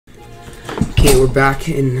Okay, we're back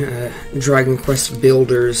in Dragon Quest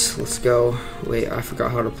Builders. Let's go. Wait, I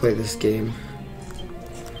forgot how to play this game.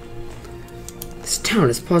 This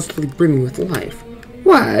town is positively brimming with life.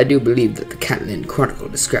 Why, I do believe that the Catalan Chronicle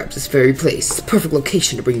describes this very place. It's a perfect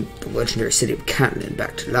location to bring the legendary city of Catalan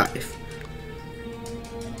back to life.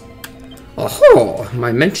 Oh,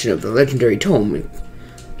 my mention of the legendary tome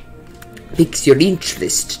piques your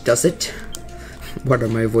interest, does it? What are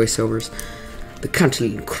my voiceovers? The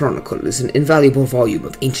Catalan Chronicle is an invaluable volume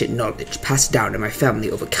of ancient knowledge passed down in my family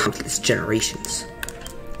over countless generations.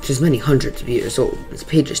 It is many hundreds of years old. Its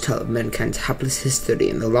pages tell of mankind's hapless history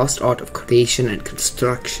and the lost art of creation and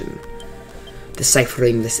construction.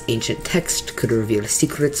 Deciphering this ancient text could reveal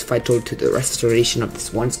secrets vital to the restoration of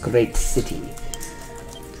this once great city.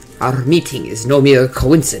 Our meeting is no mere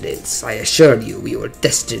coincidence. I assure you, we were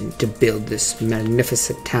destined to build this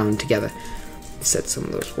magnificent town together. I said some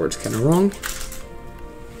of those words kind of wrong.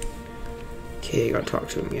 Okay, I gotta talk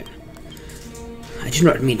to him again. I do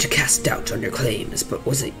not mean to cast doubt on your claims, but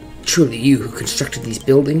was it truly you who constructed these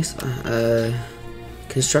buildings?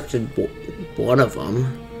 Constructed one of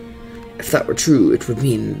them. If that were true, it would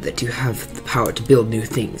mean that you have the power to build new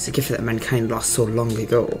things, a gift that mankind lost so long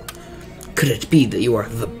ago. Could it be that you are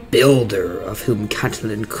the builder of whom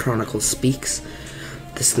Catalan Chronicle speaks?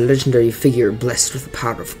 This legendary figure blessed with the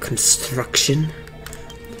power of construction?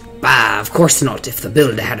 Bah, of course not. If the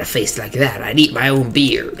builder had a face like that, I'd eat my own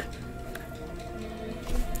beard.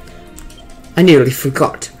 I nearly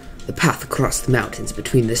forgot. The path across the mountains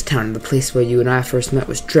between this town and the place where you and I first met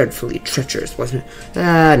was dreadfully treacherous, wasn't it?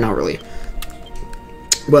 Not really.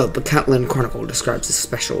 Well, the Catalan Chronicle describes a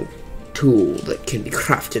special tool that can be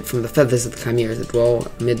crafted from the feathers of the chimeras that dwell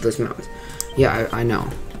amid those mountains. Yeah, I know.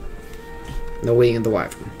 The wing of the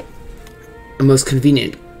wyvern. A most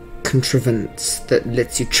convenient contrivance that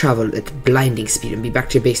lets you travel at blinding speed and be back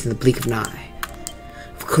to your base in the blink of an eye.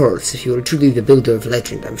 Of course, if you were truly the builder of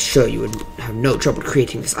legend, I'm sure you would have no trouble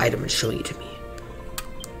creating this item and showing it to me.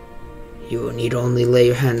 You will need only lay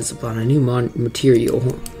your hands upon a new monument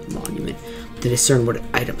to discern what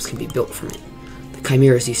items can be built from it. The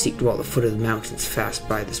chimeras you seek dwell at the foot of the mountains fast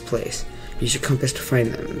by this place. Use your compass to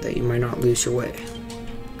find them, that you might not lose your way.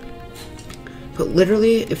 But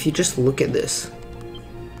literally, if you just look at this,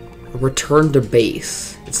 return to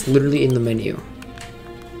base. It's literally in the menu.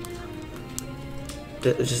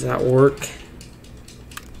 Does that work?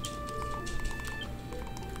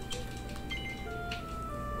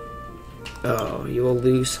 Oh, you will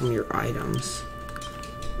lose some of your items.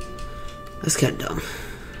 That's kind of dumb.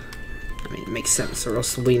 I mean, it makes sense, or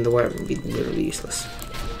else the wing the wire would be literally useless.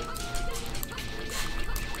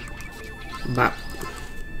 Bop.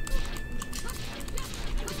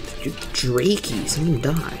 You Drakeys, I'm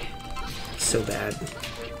gonna die. So bad.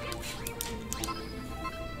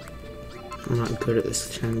 I'm not good at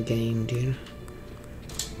this kind of game, dude.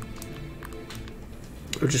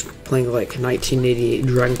 We're just playing like 1988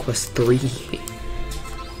 Dragon Quest 3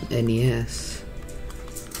 NES.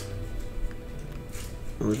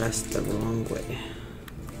 Oh, that's the wrong way.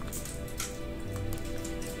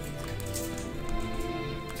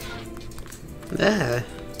 Ah.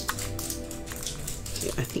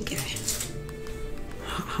 I think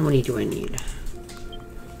how many do I need?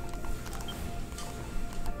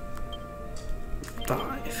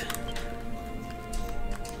 5.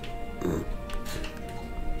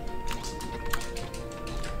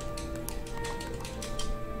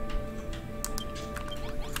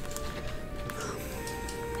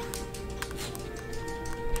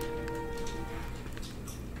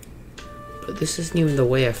 But this isn't even the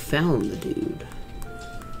way I found the dude.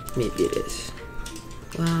 Maybe it is.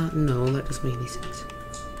 No, that doesn't make any sense.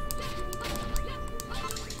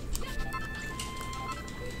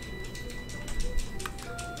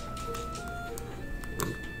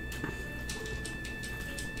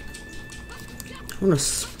 I want to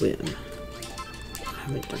swim. I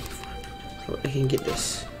haven't done before. Oh, I can get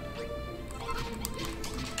this.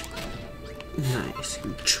 Nice.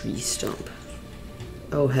 Tree stump.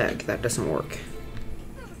 Oh heck, that doesn't work.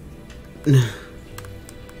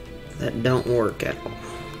 That don't work at all.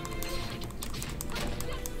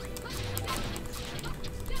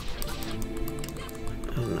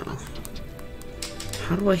 Oh no.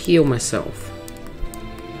 How do I heal myself?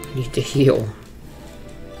 I need to heal.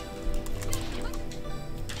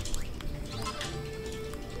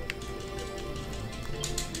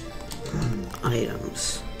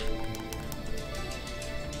 Items.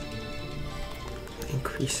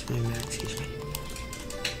 Increase my max HP.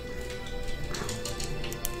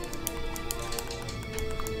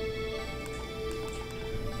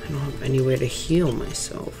 I don't have anywhere to heal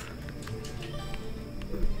myself.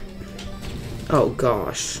 Oh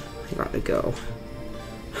gosh, I gotta go.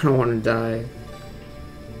 I don't want to die.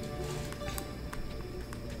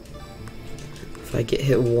 If I get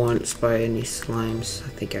hit once by any slimes, I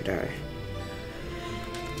think I die.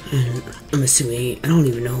 And I'm assuming, I don't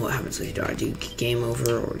even know what happens when you die. Do you game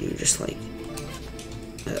over, or do you just like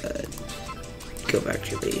go back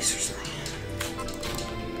to your base or something?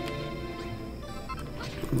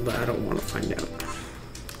 But I don't want to find out.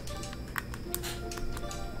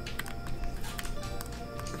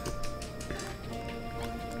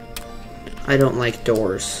 I don't like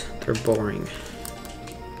doors. They're boring.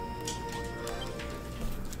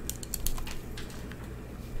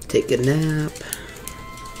 Take a nap.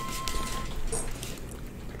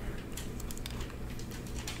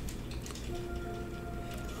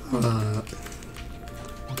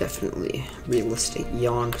 Definitely realistic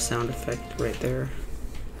yawn sound effect right there.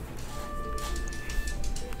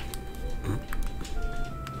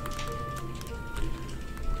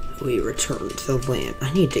 We return to the land.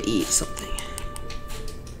 I need to eat something.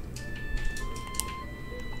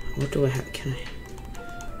 What do I have? Can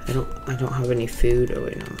I don't have any food. Oh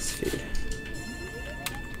wait, no, it's food.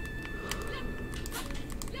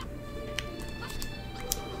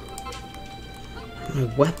 My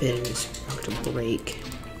weapon is about to break.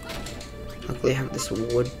 Luckily I have this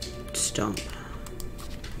wood stump,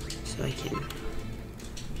 so I can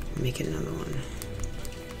make another one.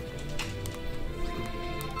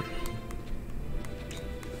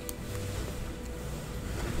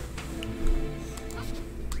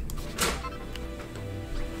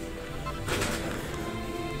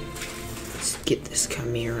 Let's get this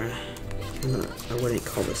chimera. I wouldn't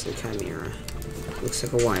call this a chimera. It looks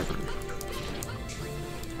like a wyvern.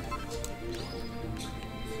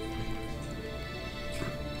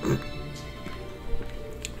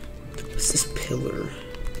 What's this pillar?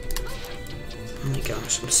 Oh my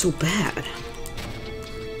gosh, I'm so bad.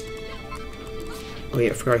 Oh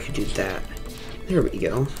yeah, I forgot I could do that. There we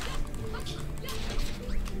go.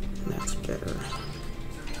 That's better.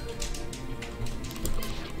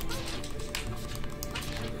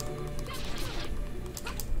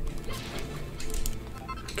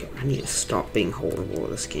 Okay, I need to stop being horrible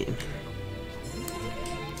at this game.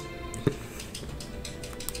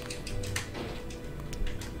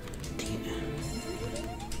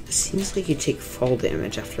 It seems like you take fall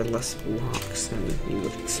damage after less blocks than you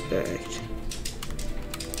would expect.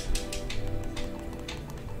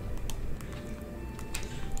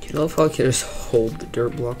 Do you know if I could just hold the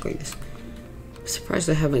dirt block like this? I'm surprised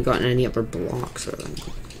I haven't gotten any other blocks other than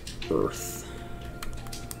earth.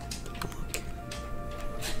 Block.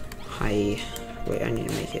 Hi. Wait, I need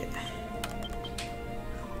to make it.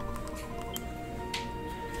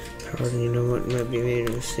 Pardon, you know what might be made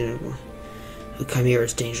understandable. A chimera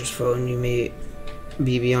is a dangerous foe, and you may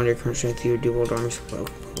be beyond your current strength. You do world armies below.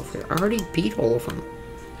 I already beat all of them.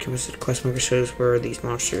 The quest marker shows where these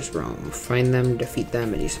monsters roam. Find them, defeat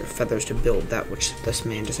them, and use their feathers to build that which this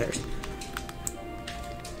man desires.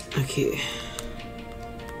 Okay.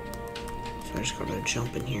 So I just gotta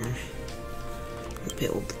jump in here and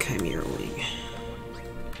build the chimera wing.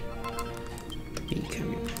 3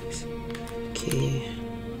 chimera wings. Okay.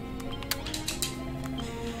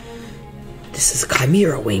 This is a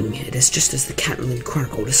chimera wing. It is just as the Catalan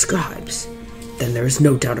Chronicle describes. Then there is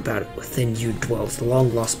no doubt about it. Within you dwells the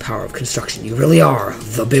long-lost power of construction. You really are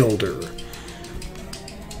the builder.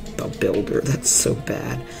 The builder. That's so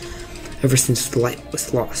bad. Ever since the light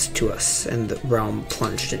was lost to us and the realm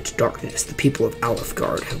plunged into darkness, the people of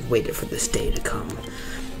Alefgard have waited for this day to come.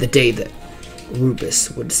 The day that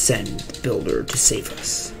Rubus would send the builder to save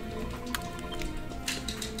us.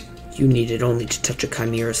 You needed only to touch a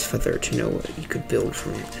chimera's feather to know what you could build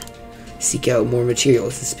from it. Seek out more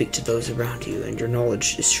materials and speak to those around you, and your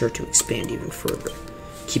knowledge is sure to expand even further.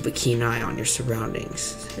 Keep a keen eye on your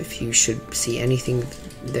surroundings. If you should see anything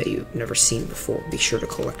that you've never seen before, be sure to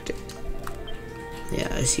collect it. Yeah,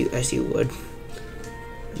 as you would.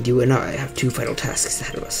 You and I have 2 vital tasks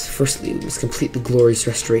ahead of us. Firstly, we must complete the glorious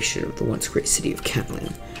restoration of the once great city of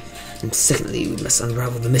Catalan. And secondly, we must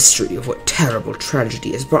unravel the mystery of what terrible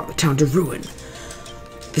tragedy has brought the town to ruin.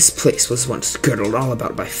 This place was once girdled all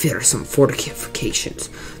about by fearsome fortifications,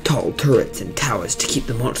 tall turrets and towers to keep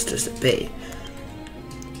the monsters at bay.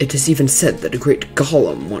 It is even said that a great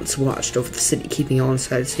golem once watched over the city, keeping all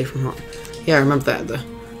inside safe from harm. Yeah, I remember that. The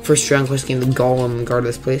first Dragon Quest game, the golem guarded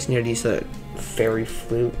this place, and you had to use the fairy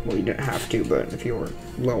flute. Well, you didn't have to, but if you were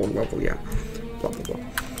low level, yeah. Blah, blah, blah.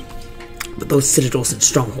 But those citadels and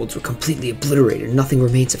strongholds were completely obliterated. Nothing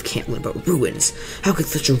remains of Cantland but ruins. How could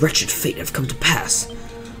such a wretched fate have come to pass?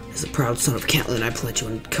 As a proud son of Catelyn, I pledge to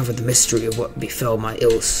uncover the mystery of what befell my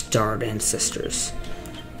ill-starred ancestors.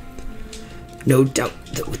 No doubt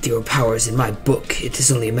that with your powers in my book, it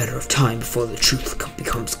is only a matter of time before the truth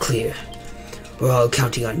becomes clear. We're all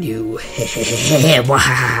counting on you.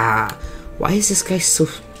 Why is this guy so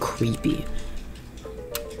creepy?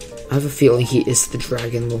 I have a feeling he is the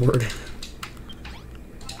Dragon Lord.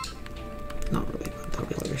 Not really, but that'll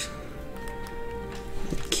be hilarious.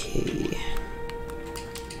 Okay.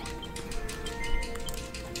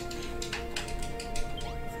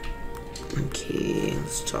 Okay,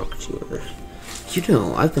 let's talk to her. You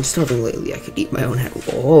know, I've been starving lately. I could eat my own head.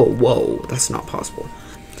 Whoa, that's not possible.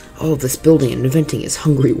 All of this building and inventing is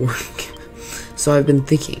hungry work. So I've been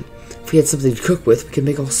thinking, if we had something to cook with, we could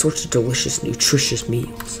make all sorts of delicious, nutritious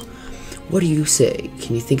meals. What do you say?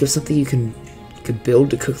 Can you think of something you could build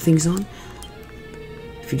to cook things on?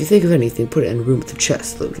 If you do think of anything, put it in a room with a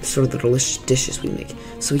chest, sort of the delicious dishes we make.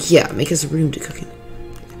 So yeah, make us a room to cook in.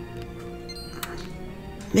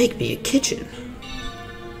 Make me a kitchen.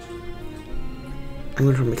 I'm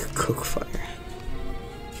going to make a cook fire.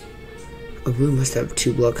 A room must have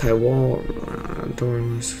 2 block high wall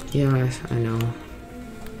doors. Yeah, I know.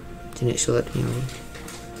 Didn't it show that to me already?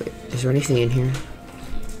 Wait, is there anything in here?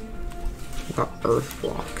 I got earth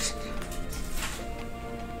blocks.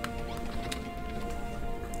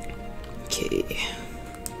 Okay.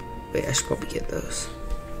 Wait, I should probably get those.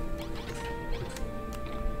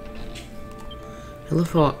 I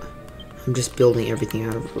love how I'm just building everything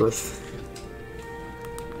out of earth.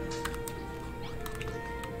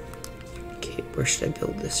 Okay, where should I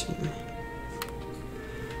build this room?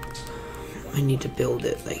 I need to build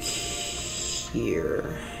it like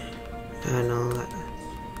here. I know that.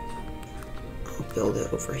 I'll build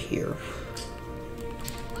it over here.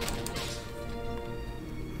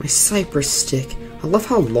 My cypress stick. I love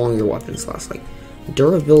how long your weapons last. Like,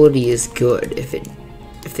 durability is good if it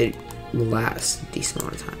lasts a decent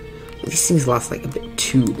amount of time. These things last like a bit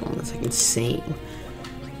too long. It's like insane.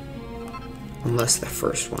 Unless the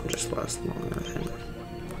first one just lasts longer than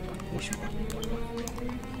usual.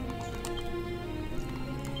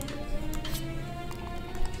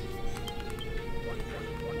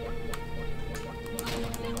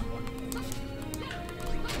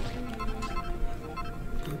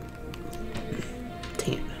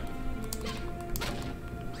 Dang it.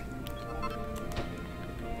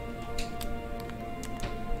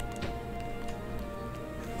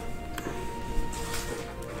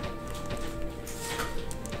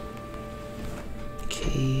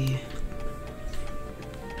 Okay.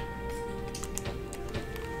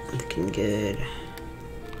 Looking good. I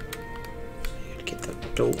gotta get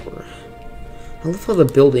that door. I love how the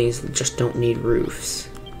buildings just don't need roofs.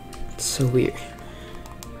 It's so weird.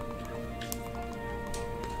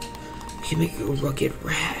 We can make rugged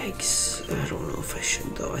rags. I don't know if I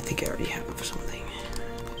should though. I think I already have something.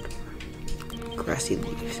 Grassy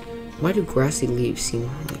leaves. Why do grassy leaves seem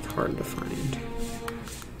like hard to find?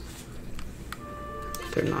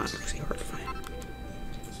 They're not actually hard to find.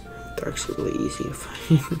 They're actually really easy to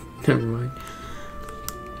find. Never mind.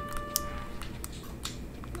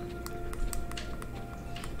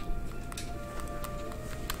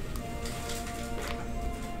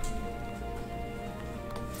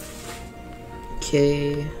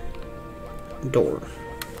 Okay. Door.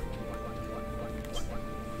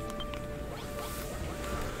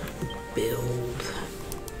 Build.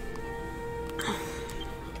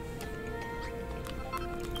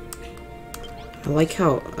 I like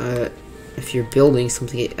how, if you're building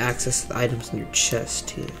something, it accesses the items in your chest,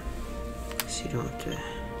 too. So you don't have to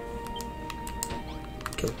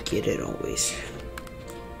go get it always.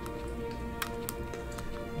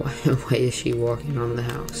 Why is she walking on the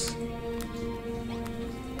house?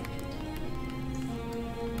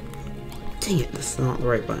 Dang it, that's not the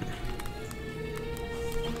right button.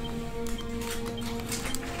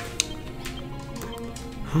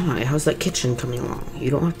 Hi, how's that kitchen coming along? You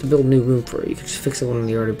don't have to build a new room for it. You can just fix it one of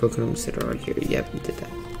the already broken rooms that are already here. Yep, you did that.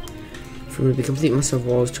 For me to be complete, must have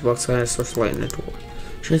walls, 2 blocks high, and a source of light in a door.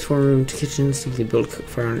 Transform a room to kitchen, simply build a cook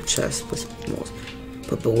fire on a chest, place walls.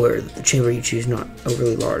 But beware that the chamber you choose not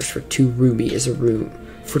overly large, for too roomy is a room.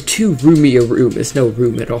 For too roomy a room is no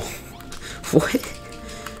room at all. What?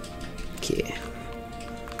 Okay.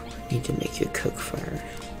 I need to make you a cook fire.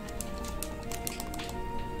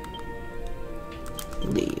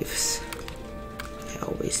 Leaves. I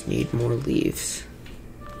always need more leaves.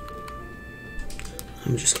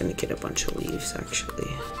 I'm just gonna get a bunch of leaves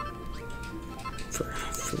actually for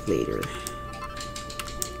later.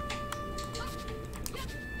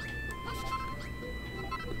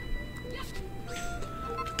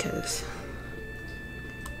 Because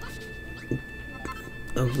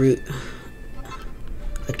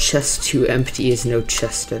A chest too empty is no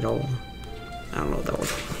chest at all. I don't know what that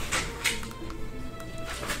was.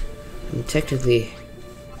 And technically,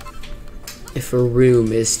 if a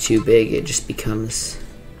room is too big, it just becomes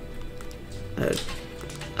a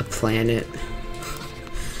planet.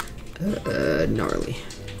 Gnarly.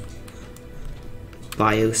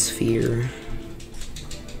 Biosphere.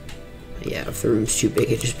 Yeah, if the room's too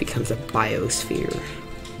big, it just becomes a biosphere.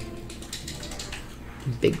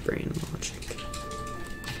 Big brain logic.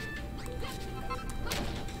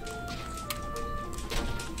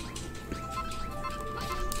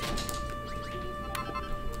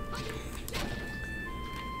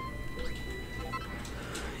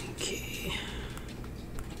 Okay.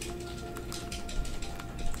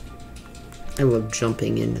 I love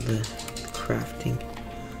jumping into the crafting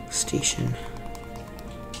station.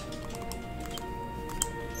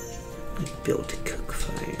 Built a cook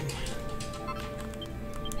fire.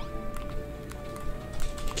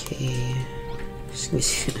 Okay.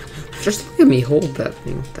 Just look at me hold that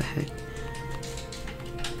thing. What the heck?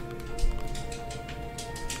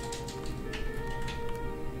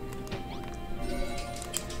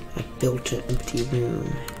 I built an empty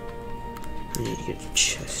room. I need to get a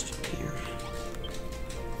chest in here.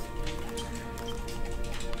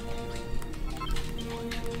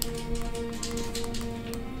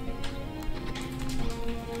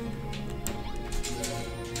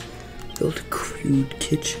 Built a crude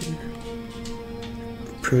kitchen.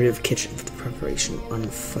 Primitive kitchen for the preparation of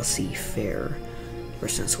unfussy fare.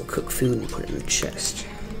 Residents will cook food and put it in the chest.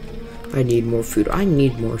 I need more food. I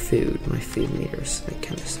need more food. My food meters, like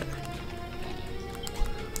kind of sad.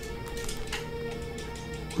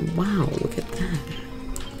 Wow, look at that.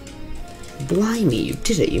 Blimey, you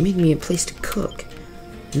did it. You made me a place to cook.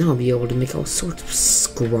 Now I'll be able to make all sorts of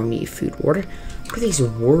scrummy food. What are these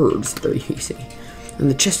words they're using? And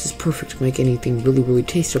the chest is perfect to make anything really, really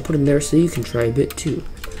tasty. I'll put them there so you can try a bit too.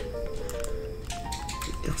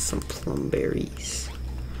 Got some plum berries.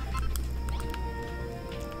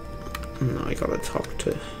 No, I gotta talk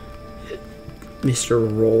to Mr.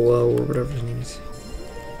 Rollo or whatever his name is.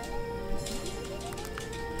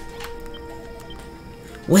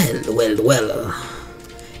 Well.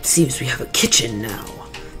 It seems we have a kitchen now.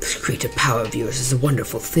 This creative power of yours is a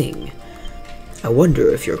wonderful thing. I wonder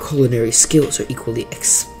if your culinary skills are equally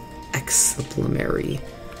exemplary.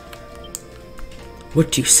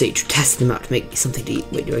 What do you say to test them out to make me something to eat?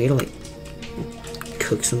 Wait, do I gotta, like,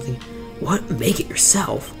 cook something? What? Make it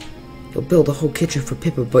yourself? You'll build a whole kitchen for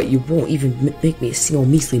Pippa, but you won't even make me a single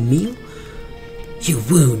measly meal? You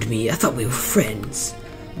wound me. I thought we were friends.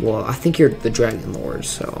 Well, I think you're the Dragon Lord,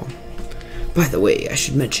 so... By the way, I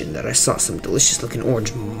should mention that I saw some delicious-looking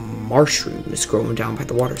orange mushrooms growing down by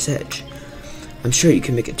the water's edge. I'm sure you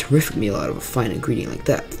can make a terrific meal out of a fine ingredient like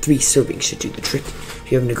that. 3 servings should do the trick. Do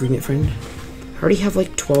you have an agreement, friend? I already have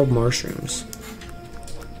like 12 mushrooms.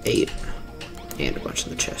 8. And a bunch in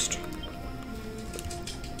the chest.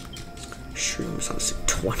 Shrooms, I was like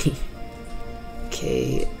 20.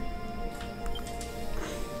 Okay.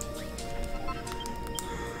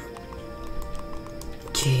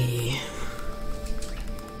 Okay.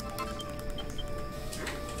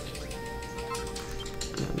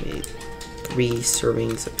 I made 3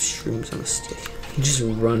 servings of shrooms on a stick. He just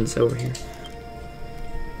runs over here.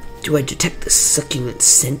 Do I detect the succulent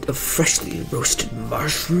scent of freshly roasted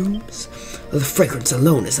mushrooms? The fragrance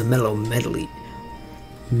alone is a mellow melody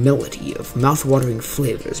of mouth-watering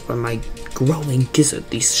flavors. By my growling gizzard,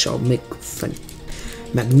 these shall make a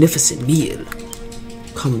magnificent meal.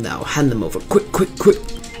 Come now, hand them over. Quick.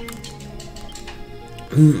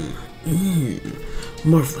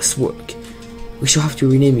 Marvelous work. We shall have to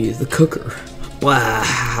rename you the Cooker.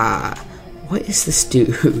 Wah! What is this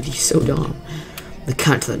dude? He's so dumb. The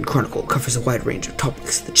Catalan Chronicle covers a wide range of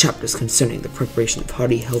topics. The chapters concerning the preparation of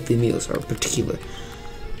hearty, healthy meals are particular.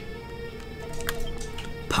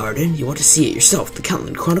 Pardon? You want to see it yourself, the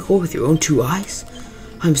Catalan Chronicle, with your own 2 eyes?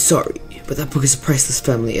 I'm sorry, but that book is a priceless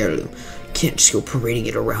family heirloom. You can't just go parading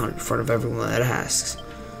it around in front of everyone that asks.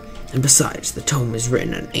 And besides, the tome is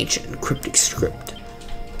written in an ancient and cryptic script.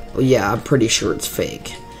 Well, yeah, I'm pretty sure it's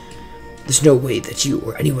fake. There's no way that you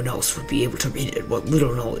or anyone else would be able to read it. What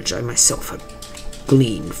little knowledge I myself have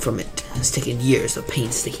gleaned from it has taken years of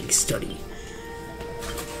painstaking study.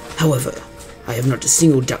 However, I have not a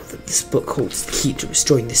single doubt that this book holds the key to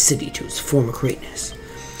restoring the city to its former greatness.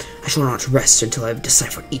 I shall not rest until I have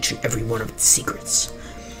deciphered each and every one of its secrets.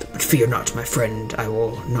 But fear not, my friend, I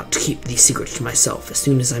will not keep these secrets to myself. As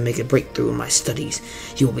soon as I make a breakthrough in my studies,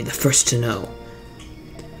 you will be the first to know.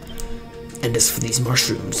 And as for these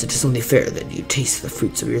mushrooms, it is only fair that you taste the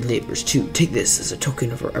fruits of your labors too. Take this as a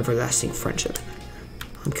token of our everlasting friendship.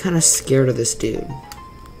 I'm kind of scared of this dude.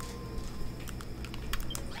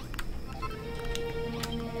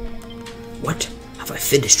 What? Have I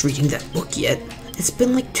finished reading that book yet? It's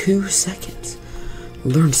been like 2 seconds.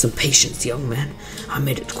 Learn some patience, young man. I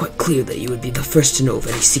made it quite clear that you would be the first to know of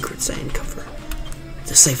any secrets I uncover.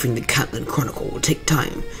 Deciphering the Catland Chronicle will take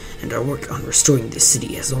time, and our work on restoring this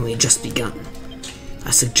city has only just begun.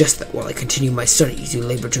 I suggest that while I continue my studies, you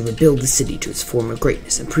labor to rebuild the city to its former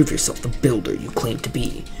greatness and prove yourself the builder you claim to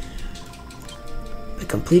be. By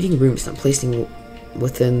completing rooms and placing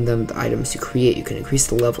within them the items you create, you can increase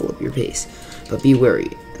the level of your base, but be wary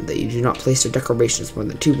that you do not place your decorations more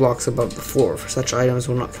than 2 blocks above the floor, for such items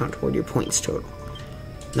will not count toward your points total.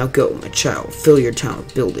 Now go, my child, fill your town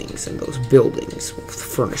with buildings, and those buildings with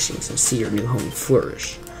furnishings, and see your new home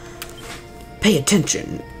flourish. Pay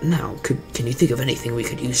attention. Now, can you think of anything we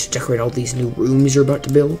could use to decorate all these new rooms you're about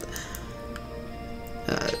to build?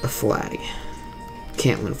 A flag.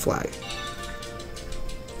 Cantland flag.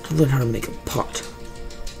 I learned how to make a pot.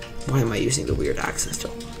 Why am I using the weird accent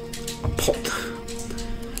still? A pot.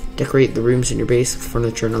 Decorate the rooms in your base with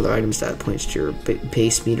furniture and other items that points to your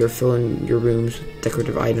base meter. Fill in your rooms with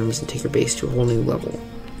decorative items and take your base to a whole new level.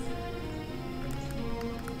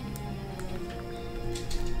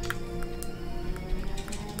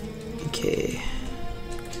 Okay.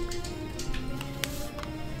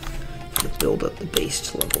 Gonna build up the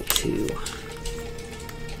base to level 2.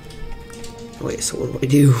 Wait, so what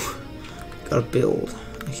do? Gotta build.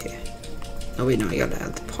 Okay. Oh wait, no, I gotta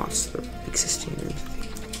add the pots that are existing rooms.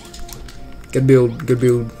 Good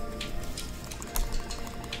build.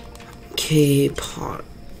 Okay, pot.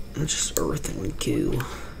 That's just earth and goo.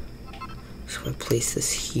 So I place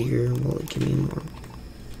this here. Will it give me more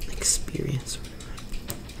experience?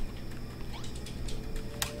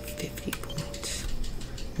 50 points.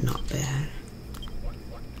 Not bad.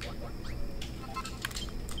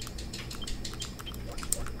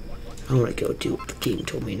 I want to go do what the game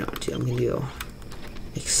told me not to. I'm gonna go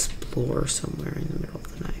explore somewhere in the middle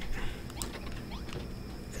of the night.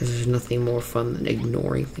 Because there's nothing more fun than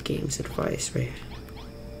ignoring the game's advice, right?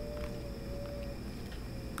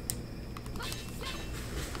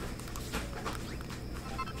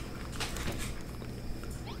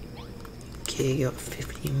 Okay, got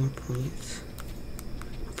 50 more points.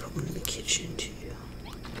 I'll put one in the kitchen too.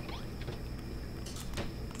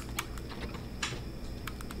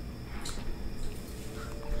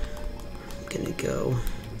 I'm gonna go.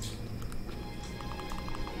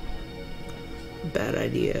 Bad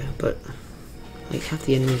idea, but like half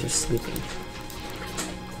the enemies are sleeping.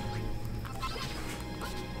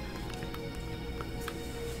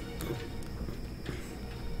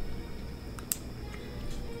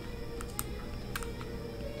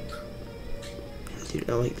 Dude,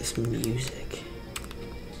 I like this music.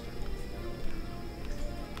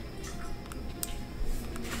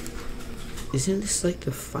 Isn't this like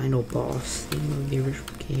the final boss thing of the original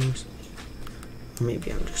games? Or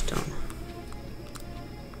maybe I'm just dumb.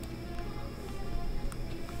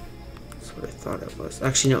 That's what I thought it was.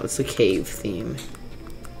 Actually, no, it's the cave theme.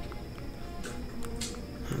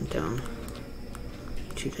 I'm dumb.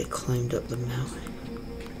 Dude, I climbed up the mountain.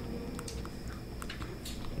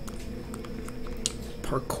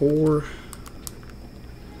 Parkour.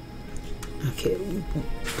 Okay.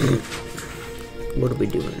 What are we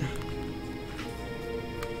doing?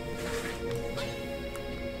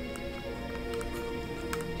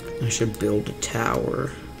 I should build a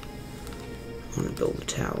tower. I want to build a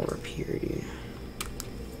tower up here, dude.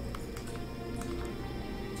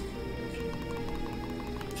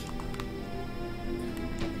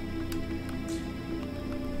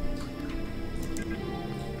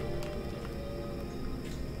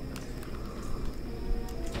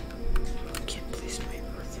 Can't place my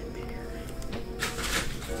earth in here.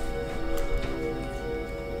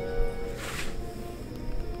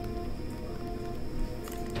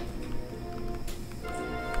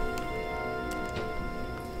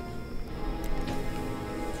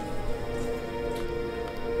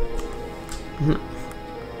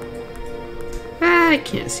 I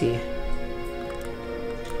can't see.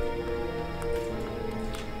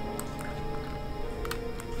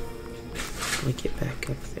 Let me get back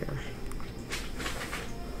up there.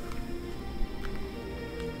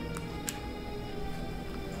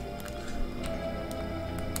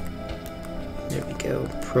 There we go.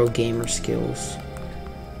 Pro gamer skills.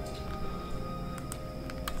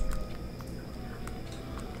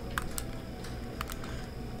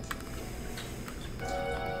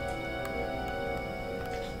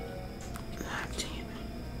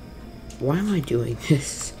 Why am I doing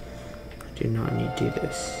this? I do not need to do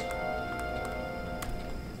this.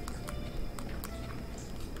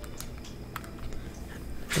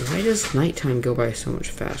 Why does nighttime go by so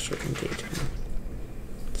much faster than daytime?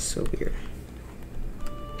 It's so weird.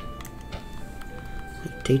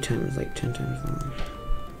 Like, daytime is like 10 times longer.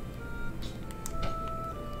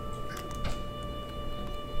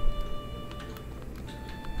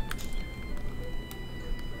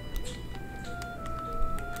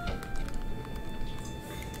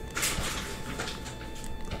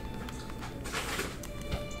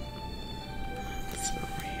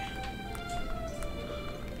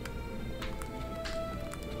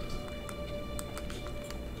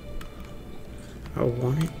 I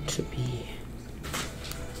want it to be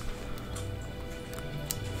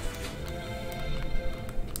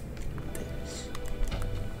this.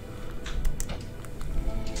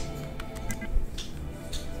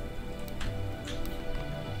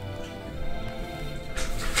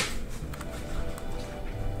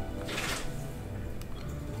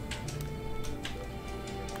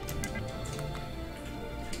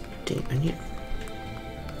 Dang, I need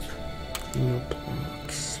more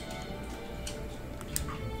blocks.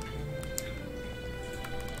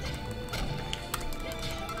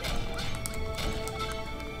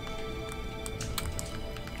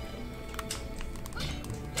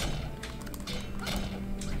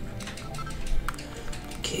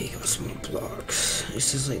 Okay, got some more blocks.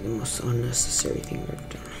 This is like the most unnecessary thing I've ever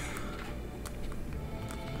done.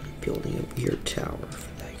 I'm building a weird tower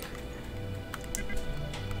for that guy.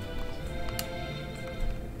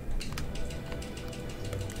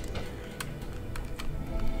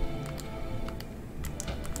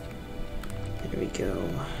 There we go.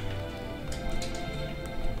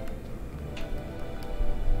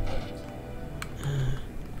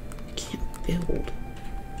 Can't build.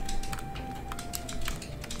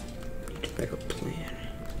 Need a better plan.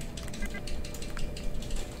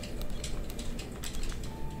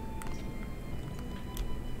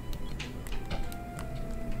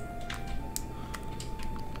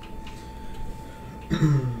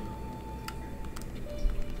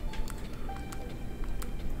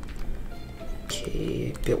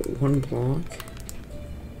 Okay, I built one block.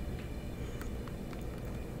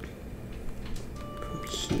 From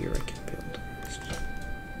here I can build.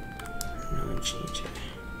 No, change it.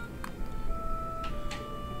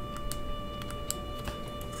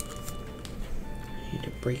 I need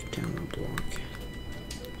to break down a block.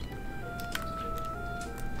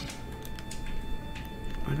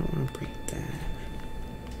 I don't want to break that.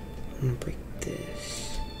 I want to break this.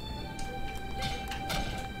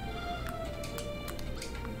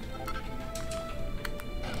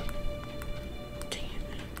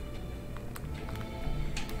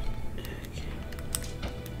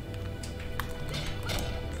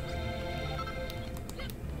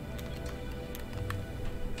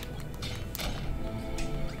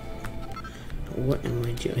 What am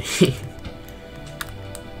I doing?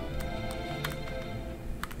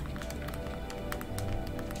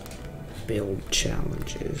 Build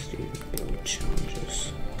challenges, dude. Build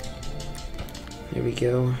challenges. There we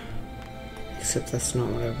go. Except that's not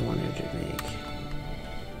what I wanted to make.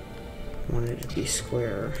 I wanted it to be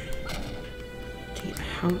square. Damn,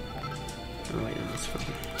 how? Oh wait, no, that's fine.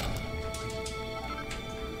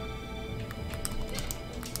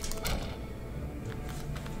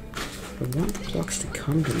 I want the blocks to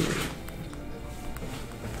come to me.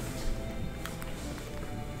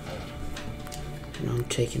 And I'm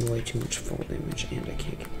taking way too much fall damage and I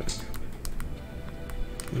can't get back up.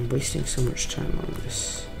 I'm wasting so much time on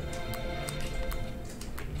this.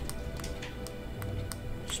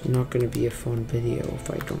 It's not going to be a fun video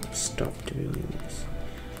if I don't stop doing this.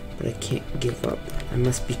 But I can't give up. I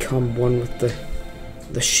must become one with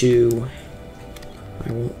the shoe.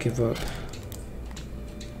 I won't give up.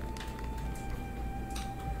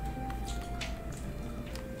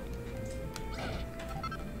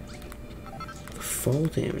 Fall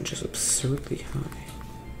damage is absurdly high.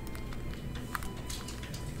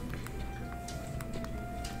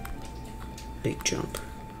 Big jump.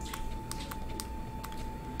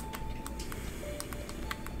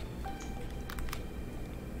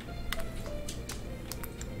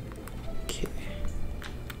 Okay.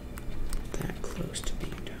 That close to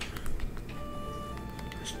being done.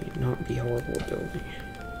 This need not be horrible building.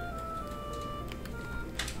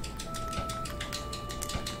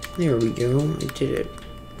 There we go, I did it.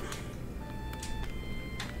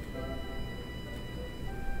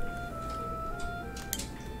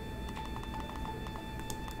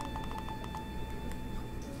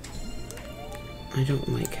 I don't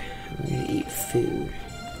like having to eat food.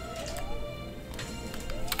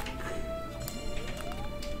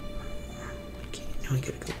 Now I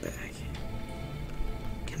gotta go back.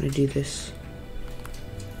 Can I do this?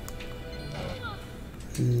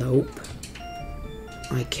 Nope.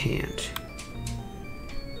 I can't.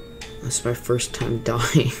 That's my first time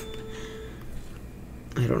dying.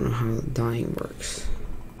 I don't know how dying works.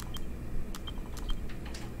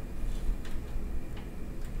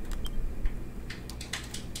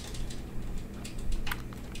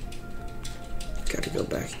 Gotta go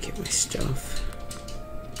back and get my stuff.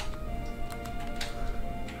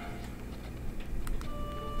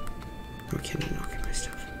 Or can I not get my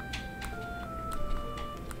stuff?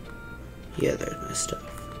 Yeah, there's my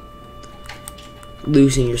stuff.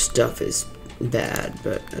 Losing your stuff is bad,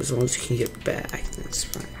 but as long as you can get back, that's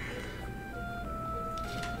fine.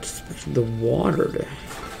 Just expect the water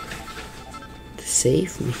to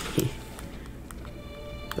save me.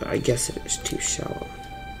 But I guess it is too shallow.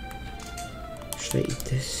 Should I eat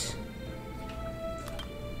this?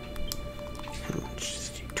 How much?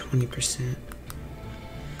 Just do 20%.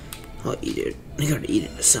 I'll eat it. I gotta eat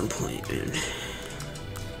it at some point, man.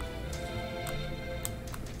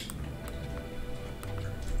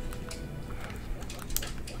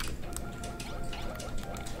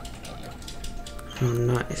 Oh,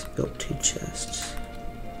 nice. Built 2 chests.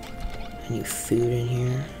 I need food in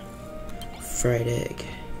here. Fried egg.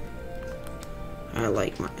 I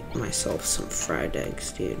like myself some fried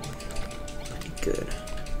eggs, dude. Pretty good.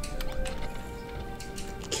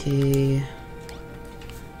 Okay.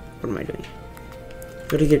 What am I doing?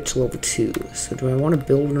 Gotta get to level 2. So do I want to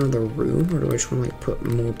build another room, or do I just want to like put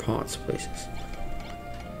more pots places?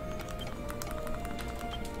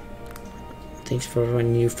 Thanks for my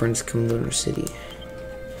new friends come to Lunar City.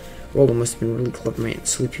 Roland must have been really clever man.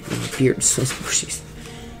 Sleepy with my beard so bushies.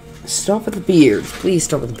 Stop with the beards. Please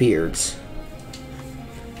stop with the beards.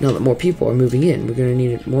 Now that more people are moving in, we're gonna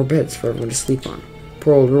need more beds for everyone to sleep on.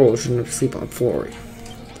 Poor old Roland shouldn't have to sleep on the floor.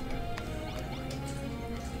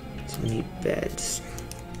 So we need beds.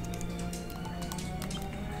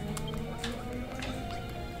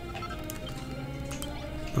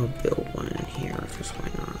 I'll build one in here, because why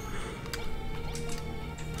not?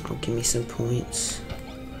 Oh, give me some points.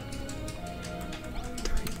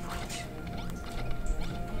 3 points.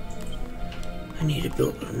 I need to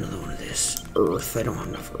build another one of this. Earth. I don't have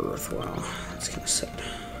enough earth. Wow, that's kind of sad.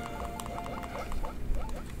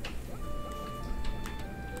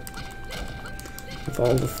 Of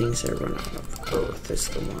all the things I run out of, earth is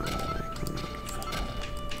the one that I run out of.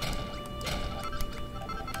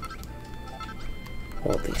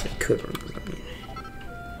 All things I could remember.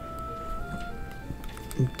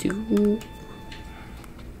 Do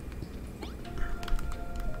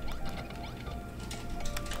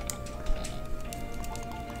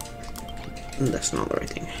that's not the right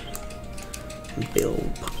thing.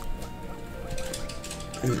 Build,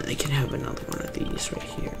 and then I can have another one of these right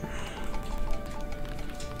here.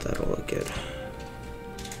 That'll look good.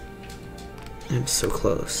 I'm so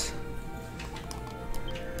close.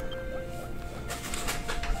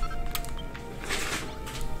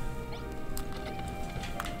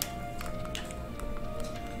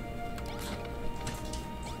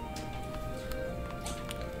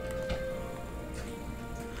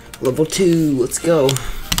 Level 2, let's go.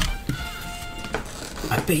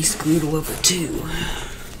 I base grew to level 2.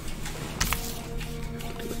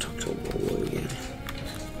 Go talk to Lolo again.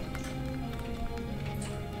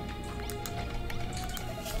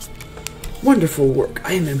 Wonderful work,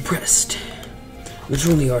 I am impressed. Not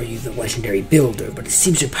only are you the legendary builder, but it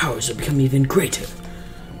seems your powers have become even greater.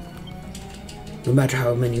 No matter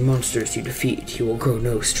how many monsters you defeat, you will grow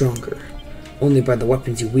no stronger. Only by the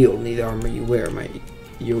weapons you wield and the armor you wear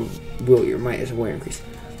your might as well increase.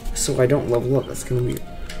 So I don't level up, that's gonna be...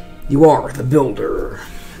 You are the builder,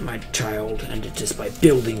 my child, and it is by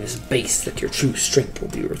building this base that your true strength will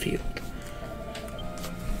be revealed.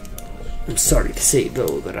 I'm sorry to say,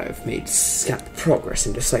 though, that I've made scant progress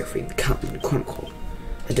in deciphering the Giant Chronicle.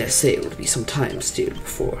 I dare say it will be some time still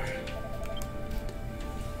before...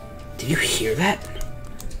 Did you hear that?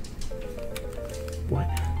 What?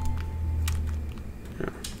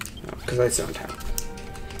 No, because I sound happy.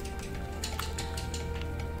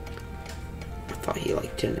 I thought he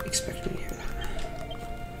didn't expect me to hear that.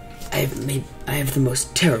 I have the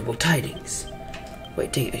most terrible tidings.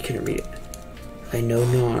 Wait, dang it, I couldn't read it. I know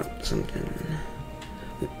not something.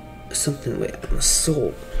 Wait, I'm a soul.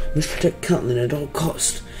 You must protect Cutland at all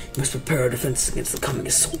cost. You must prepare our defense against the coming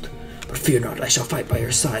assault. But fear not, I shall fight by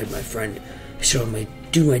your side, my friend. I shall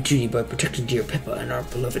do my duty by protecting dear Pippa and our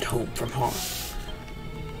beloved home from harm.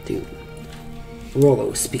 Dude.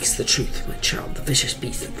 Rollo speaks the truth, my child. The vicious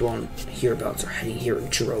beasts that dwell hereabouts are heading here in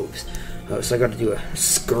droves. So I gotta do a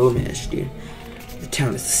skirmish, dude. The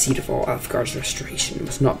town is the seat of all Alfgard's restoration. It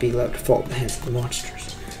must not be allowed to fall in the hands of the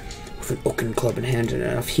monsters. With an oaken club in hand and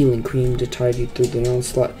enough healing cream to tide you through the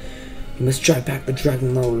onslaught, you must drive back the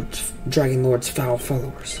Dragon Lord's foul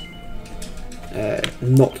followers.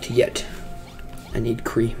 Not yet. I need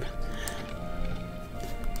cream.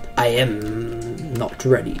 I am not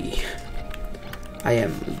ready. I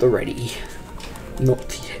am the ready.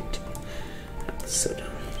 Not yet. That's so dumb.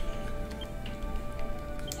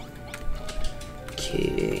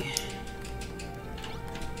 Okay.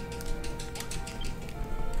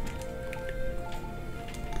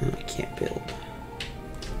 I can't build.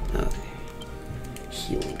 Okay.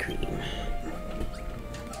 Healing cream.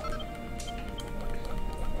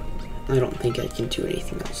 I don't think I can do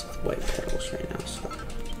anything else with white petals right now, so.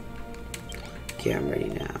 Okay, I'm ready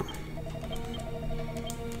now.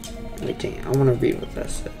 Wait, dang it, I want to read what that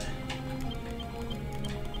said.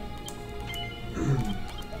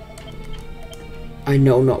 I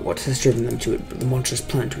know not what has driven them to it, but the monsters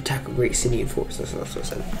plan to attack a great city and force us. That's what I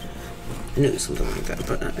said. I knew it was something like that,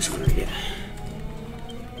 but I just want to read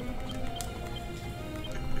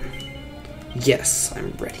it. Yes,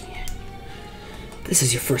 I'm ready. This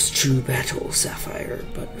is your first true battle, Sapphire,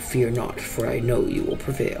 but fear not, for I know you will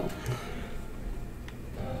prevail.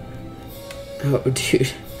 Oh,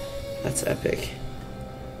 dude. That's epic.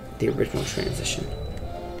 The original transition.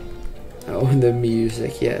 Oh, and the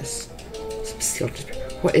music, yes.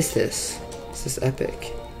 What is this? This is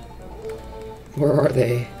epic. Where are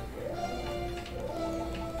they?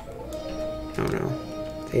 I don't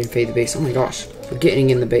know. They invade the base. Oh my gosh. We're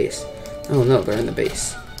getting in the base. Oh no, they're in the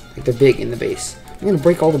base. Like, they're big in the base. I'm gonna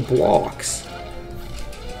break all the blocks.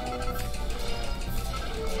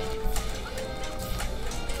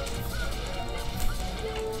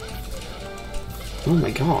 Oh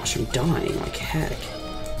my gosh, I'm dying like heck.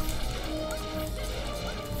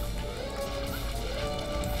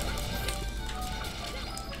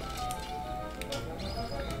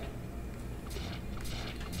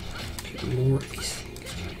 More of these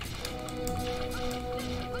things.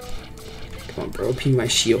 Come on, bro. Open my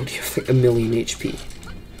shield. You have like 1,000,000 HP.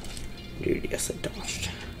 Dude, yes, I dodged.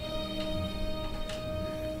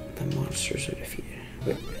 The monsters are defeated.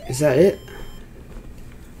 Wait, is that it?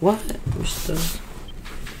 What? We're still...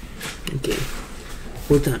 Okay.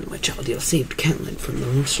 Well done, my child. You have saved Catelyn from the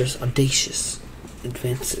monster's audacious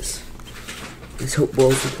advances. As hope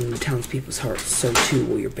wells within the townspeople's hearts, so too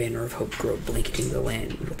will your banner of hope grow, blanketing the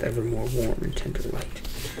land with ever more warm and tender light.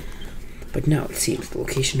 But now it seems the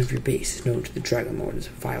location of your base is known to the Dragon Lord's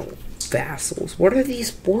vile vassals. What are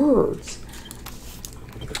these words?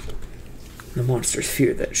 The monsters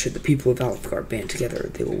fear that should the people of Alfgard band together,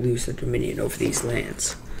 they will lose their dominion over these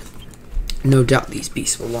lands. No doubt these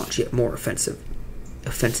beasts will launch yet more offensive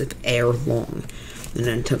ere long in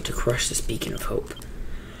an attempt to crush this beacon of hope.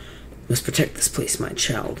 You must protect this place, my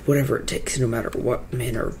child, whatever it takes, no matter what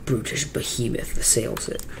manner of brutish behemoth assails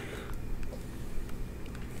it.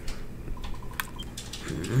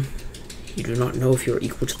 You do not know if you are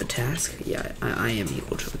equal to the task? Yeah, I am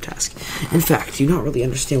equal to the task. In fact, do you not really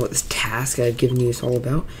understand what this task I've given you is all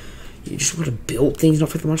about? You just want to build things, not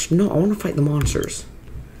fight the monsters? No, I want to fight the monsters.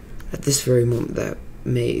 At this very moment, that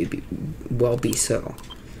may well be so.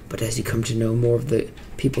 But as you come to know more of the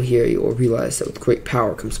people here, you will realize that with great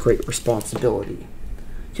power comes great responsibility.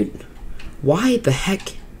 Dude, why the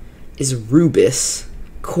heck is Rubus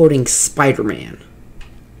quoting Spider-Man?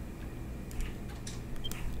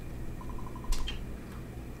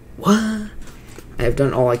 What? I have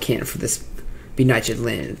done all I can for this benighted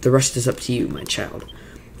land. The rest is up to you, my child.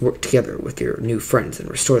 Work together with your new friends and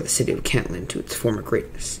restore the city of Catelyn to its former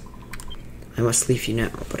greatness. I must leave you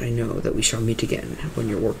now, but I know that we shall meet again when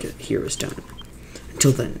your work here is done.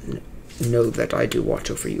 Until then, know that I do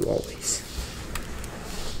watch over you always.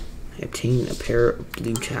 I obtained a pair of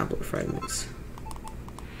blue tablet fragments.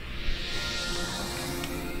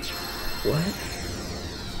 What?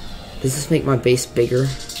 Does this make my base bigger?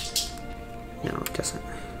 No, it doesn't.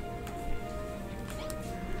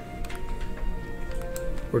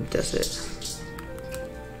 Or does it?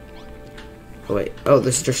 Oh wait, oh,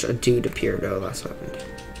 this is just a dude appeared. Oh, that's what happened.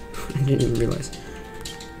 I didn't even realize.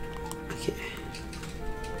 Okay.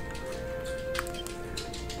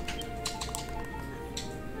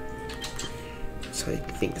 So I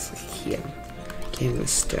think it's like here. Okay, I'm gonna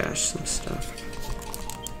stash some stuff.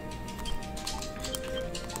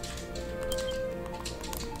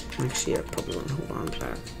 Actually, I probably want to hold on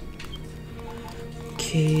back.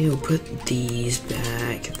 Okay, we'll put these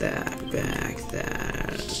back, that. I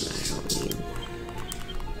don't need.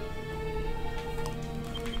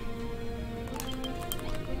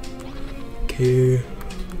 Okay.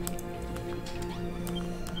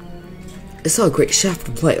 I saw a great shaft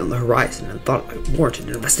of light on the horizon and thought it warranted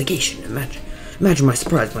an investigation. Imagine my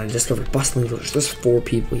surprise when I discovered a bustling village. There's 4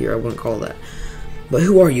 people here, I wouldn't call that. But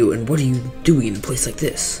who are you, and what are you doing in a place like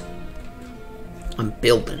this? I'm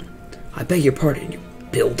building. I beg your pardon, you're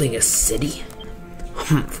building a city?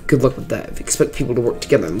 Good luck with that. If you expect people to work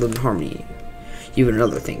together and live in harmony, you have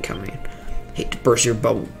another thing coming. Hate to burst your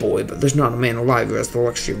bubble, boy, but there's not a man alive who has the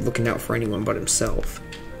luxury of looking out for anyone but himself.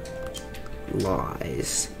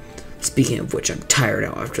 Lies. Speaking of which, I'm tired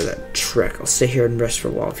out after that trek. I'll stay here and rest for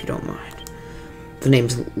a while if you don't mind. The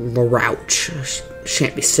name's LaRouche.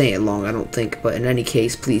 Shan't be staying long, I don't think, but in any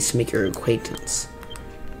case, please make your acquaintance.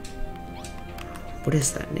 What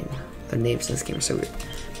is that name? The names in this game are so weird.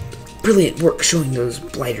 Brilliant work showing those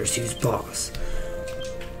blighters who's boss.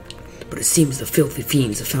 But it seems the filthy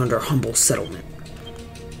fiends have found our humble settlement.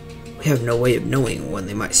 We have no way of knowing when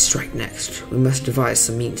they might strike next. We must devise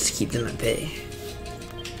some means to keep them at bay.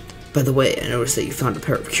 By the way, I noticed that you found a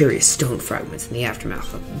pair of curious stone fragments in the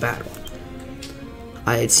aftermath of the battle.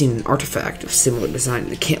 I had seen an artifact of similar design in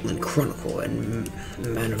the Giant Chronicle, and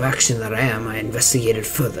man of action that I am, I investigated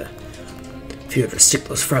further. If you were to stick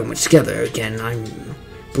those fragments together again, I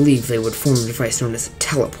believe they would form a device known as a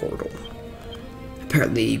Teleportal.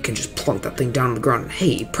 Apparently, you can just plunk that thing down on the ground and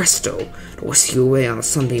hey, presto, it'll whisk you away on a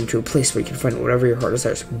sunbeam to a place where you can find whatever your heart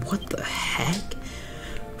desires. What the heck?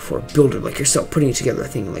 For a builder like yourself, putting together a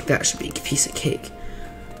thing like that should be a piece of cake.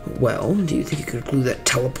 Well, do you think you could glue that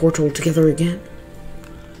Teleportal together again?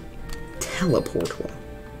 Teleportal.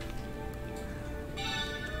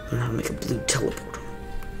 I know how to make a blue teleportal.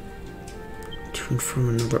 To and from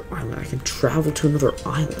another island. I can travel to another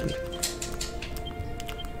island.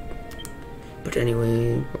 But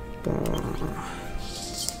anyway,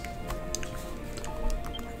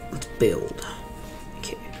 let's build.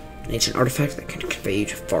 Okay, an ancient artifact that can convey you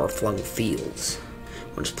to far-flung fields.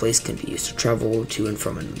 Once placed, can be used to travel to and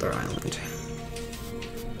from another island.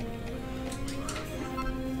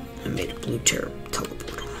 I made a blue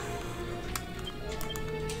teleportal.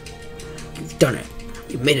 You've done it.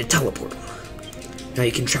 You've made a teleportal. Now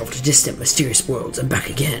you can travel to distant, mysterious worlds and back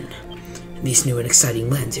again. In these new and exciting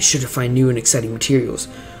lands, you're sure to find new and exciting materials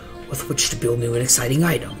with which to build new and exciting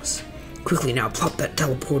items. Quickly now, plop that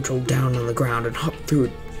teleportal down on the ground and hop through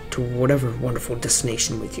it to whatever wonderful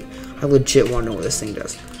destination with you. I legit want to know what this thing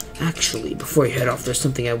does. Actually, before you head off, there's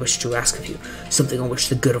something I wish to ask of you. Something on which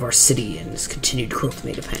the good of our city and its continued growth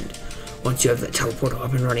may depend. Once you have that teleportal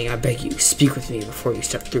up and running, I beg you, speak with me before you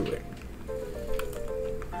step through it.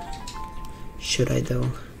 Should I,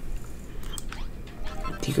 though?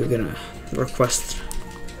 I think you're gonna request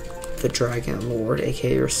the Dragon Lord,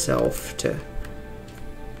 aka yourself, to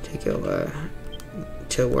go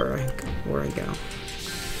to where I go.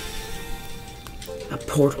 A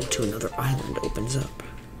portal to another island opens up.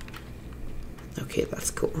 Okay,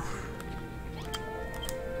 that's cool.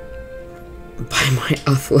 By my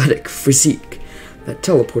athletic physique, that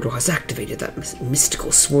teleportal has activated. That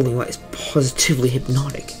mystical swirling light is positively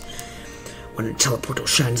hypnotic. When a teleportal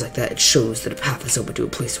shines like that, it shows that a path is open to a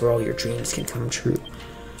place where all your dreams can come true.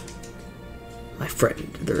 My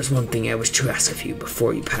friend, there is one thing I wish to ask of you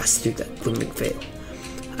before you pass through that glimmering veil.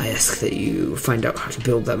 I ask that you find out how to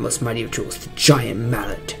build that most mighty of tools, the Giant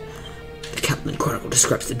Mallet. The Giant Chronicle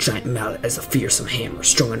describes the Giant Mallet as a fearsome hammer,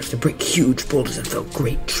 strong enough to break huge boulders and fell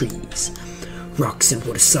great trees. Rocks and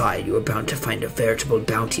wood aside, you are bound to find a veritable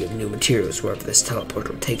bounty of new materials wherever this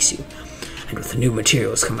teleportal takes you. And with the new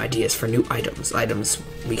materials come ideas for new items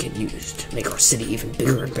we can use to make our city even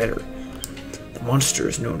bigger and better. The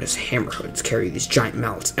monsters known as hammerhoods carry these giant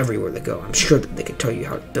mallets everywhere they go. I'm sure that they can tell you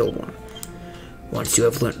how to build one. Once you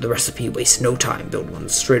have learned the recipe, waste no time, build one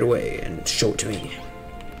straight away and show it to me.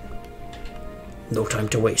 No time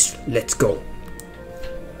to waste, let's go.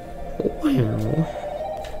 Wow.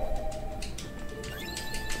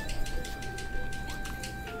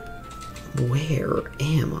 Where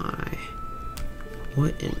am I?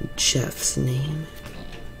 What in Jeff's name?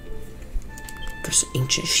 There's an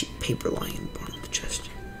ancient sheet of paper lying in the bottom of the chest.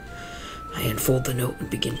 I unfold the note and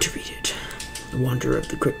begin to read it. The wanderer of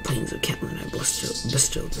the great plains of Catelyn, I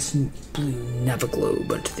bestow this blue Naviglobe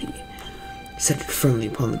unto thee. Set it firmly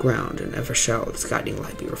upon the ground, and ever shall its guiding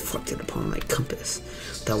light be reflected upon thy compass.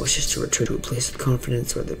 If thou wishest to return to a place of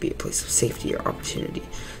confidence, or there be a place of safety or opportunity,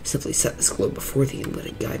 simply set this globe before thee and let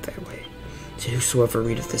it guide thy way. To whosoever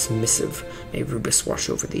readeth this missive, may Rubus watch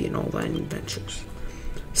over thee in all thine adventures.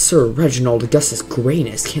 Sir Reginald Augustus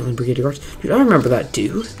Grayness, Catelyn Brigadier Guards. Dude, I remember that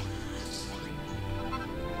dude.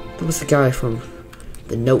 That was the guy from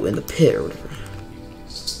the note in the pit or whatever.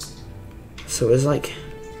 So it's like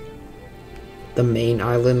the main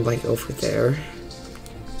island, like over there.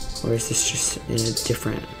 Or is this just in a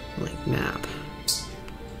different, like, map?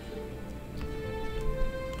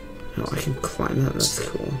 Oh, I can climb that, that's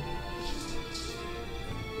cool.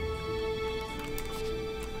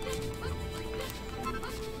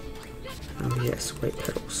 Oh yes, white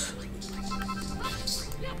petals.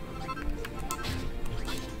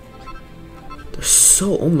 There's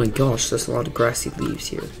so, oh my gosh, there's a lot of grassy leaves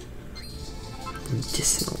here.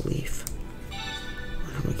 Medicinal leaf.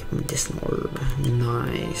 How do I get a medicinal herb?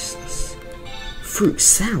 Nice. That's fruit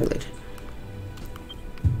salad.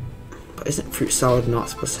 But isn't fruit salad not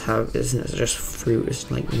supposed to have, isn't it just fruit? It's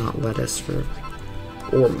like not lettuce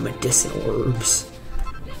or medicinal herbs.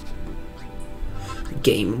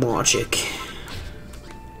 Game logic.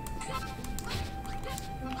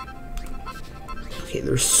 Okay,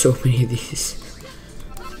 there's so many of these.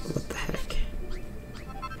 What the heck?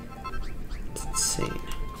 It's insane.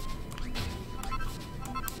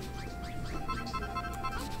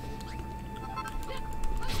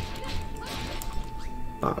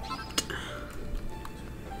 Bob.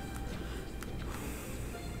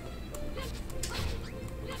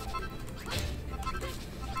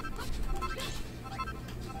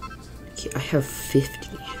 I have 50.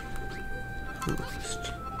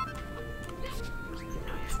 Almost. No,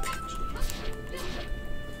 I have 50.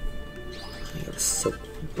 I got a silk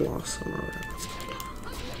blossom or whatever it's called.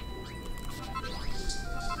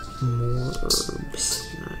 More herbs.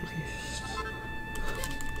 Nice.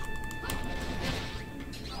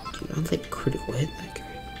 Dude, I'm like critical hit that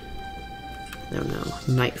guy. No,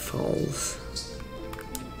 night falls.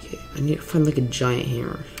 Okay, I need to find like a giant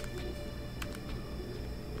hammer.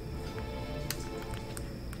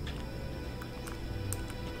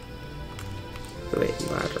 Wait,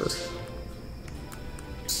 ladder.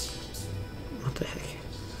 What the heck?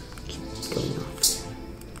 Keep going off.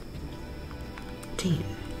 Damn.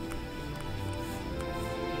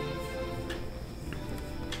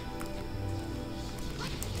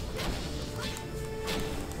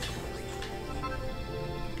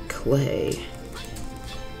 Clay.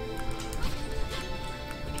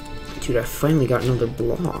 Dude, I finally got another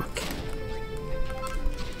block.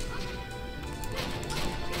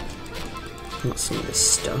 I want some of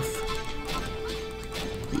this stuff.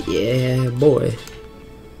 Yeah, boy.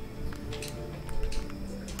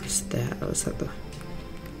 What's that? Oh, is that the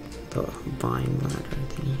vine ladder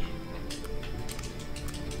thingy?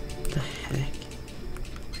 What the heck?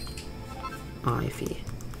 Ivy.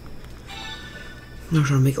 I'm not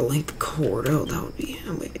trying to make a length cord. Oh, that would be.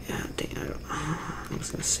 Oh, wait, yeah, dang, I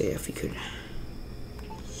was gonna say if we could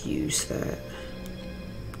use that.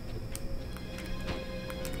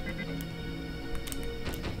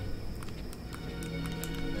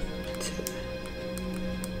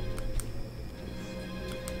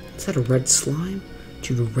 Is that a red slime?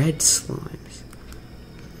 Dude, red slimes.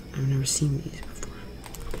 I've never seen these before.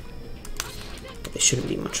 They shouldn't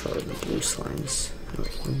be much harder than blue slimes.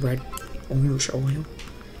 Red, orange oil.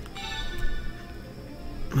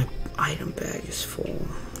 My item bag is full.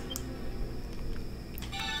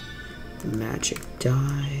 Magic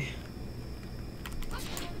dye.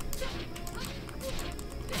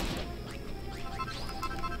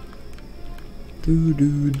 Do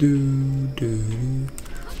do do do.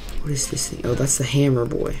 What is this thing? Oh, that's the hammer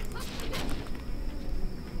boy.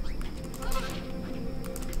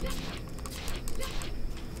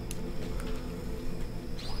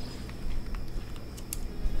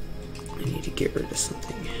 I need to get rid of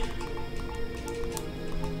something.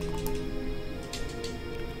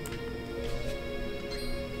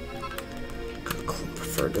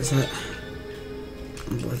 Prefer, does that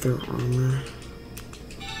leather armor?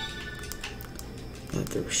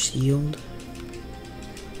 Leather shield?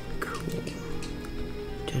 Cool.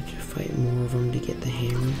 Do I have to fight more of them to get the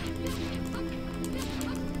hammer?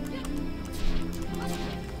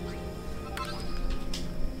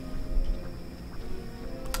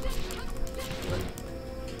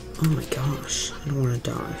 Oh my gosh, I don't want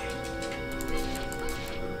to die.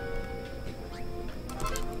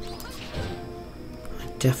 I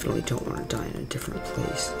definitely don't want to die in a different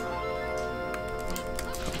place.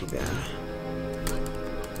 That'll be bad.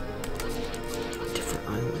 Different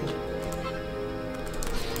island.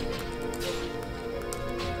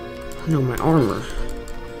 No, my armor.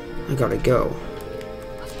 I gotta go.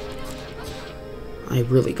 I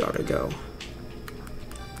really gotta go.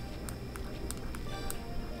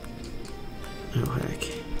 Oh heck.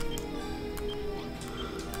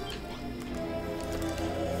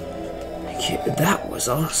 Okay, that was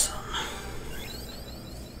awesome.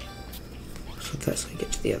 So that's how I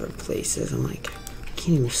get to the other places. I'm like, I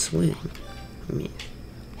can't even swim. I mean,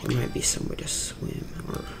 there might be some way to swim,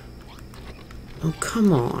 or Oh,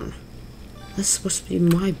 come on. That's supposed to be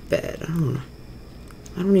my bed.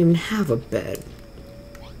 I don't even have a bed.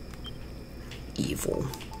 Evil.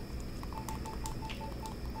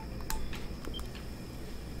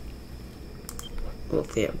 Well,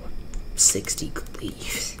 they have 60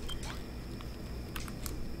 leaves.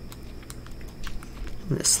 I'm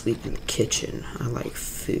gonna sleep in the kitchen. I like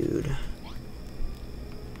food.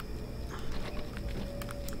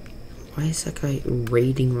 Why is that guy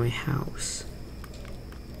raiding my house?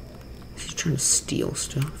 Is he trying to steal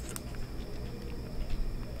stuff?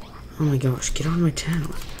 Oh my gosh, get out of my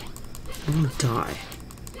town. I wanna die.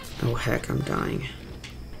 Oh heck, I'm dying.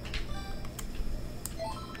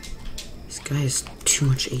 This guy has too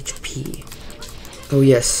much HP. Oh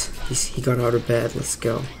yes, he got out of bed. Let's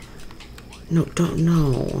go. No, don't,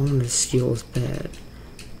 no. I want to steal his bed.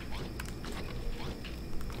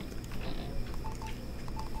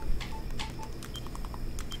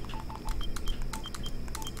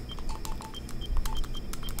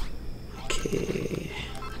 Okay.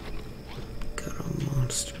 Got a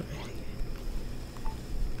monster ready.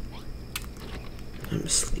 I'm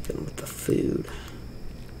sleeping with the food.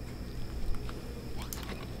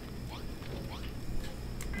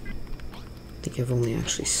 I think I've only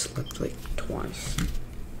actually slept like twice.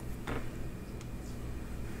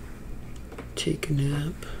 Take a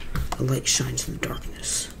nap. A light shines in the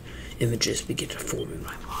darkness. Images begin to form in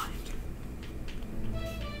my mind.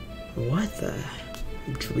 What the?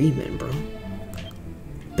 I'm dreaming, bro.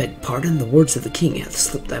 Beg pardon, the words of the king hath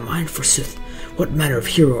slipped thy mind, forsooth. What manner of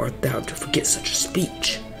hero art thou to forget such a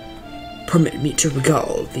speech? Permit me to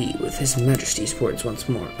regale thee with his majesty's words once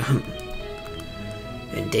more.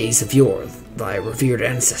 In days of yore, thy revered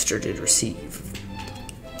ancestor did receive.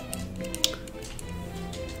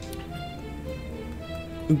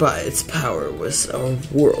 By its power was our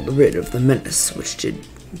world rid of the menace which did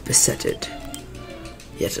beset it.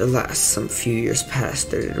 Yet, alas, some few years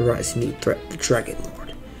past there did arise a new threat, the Dragon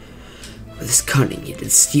Lord. With his cunning he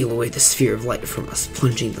did steal away the sphere of light from us,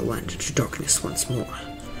 plunging the land into darkness once more.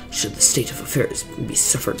 Should the state of affairs be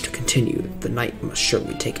suffered to continue, the night must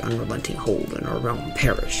surely take unrelenting hold and our realm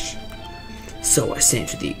perish. So I say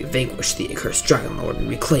to thee, vanquish the accursed Dragon Lord and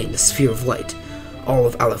reclaim the sphere of light. All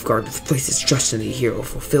of Alefgard with places trust in thee, hero,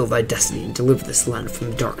 fulfill thy destiny and deliver this land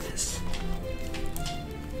from the darkness.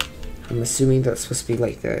 I'm assuming that's supposed to be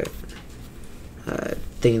like the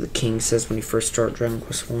thing the king says when he first started Dragon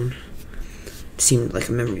Quest 1. It seemed like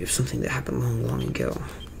a memory of something that happened long, long ago.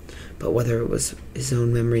 But whether it was his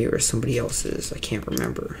own memory or somebody else's, I can't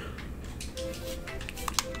remember.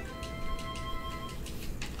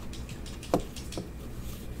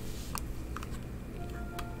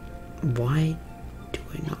 Why do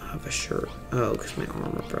I not have a shirt? Oh, because my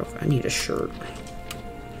armor broke. I need a shirt.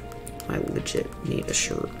 I legit need a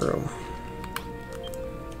shirt, bro.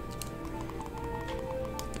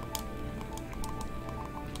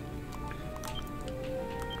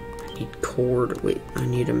 Cord. Wait, I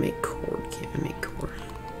need to make cord. Can't I make cord?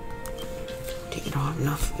 Dang, I don't have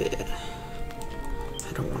enough of it.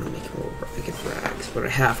 I don't want to make more ragged rags, but I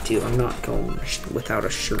have to. I'm not going without a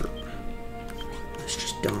shirt. That's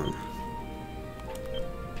just dumb.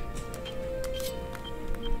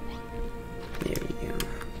 There you go.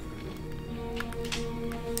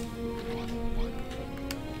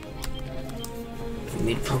 We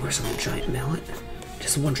made progress on the Giant Mallet. It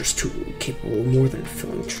is a wondrous tool, capable of more than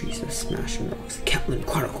felling trees and smashing rocks. The Catland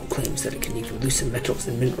Chronicle claims that it can even loosen metals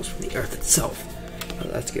and minerals from the earth itself. Oh,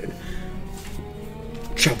 that's good.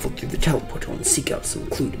 Travel through the Teleportal and seek out some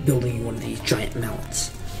clue to building you one of these Giant Mallets.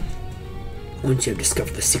 Once you have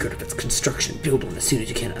discovered the secret of its construction, build one as soon as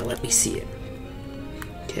you can and let me see it.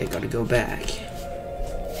 Okay, I gotta go back.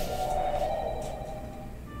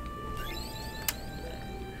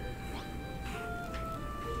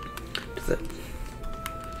 To the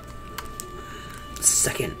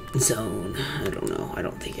second zone. I don't know. I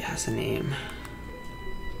don't think it has a name.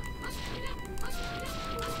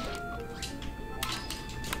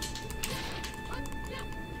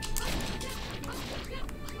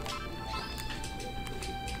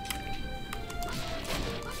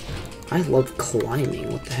 I love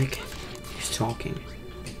climbing. What the heck? He's talking.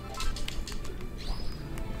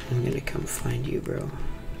 I'm gonna come find you, bro.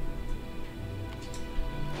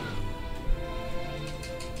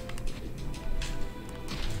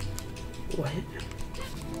 What?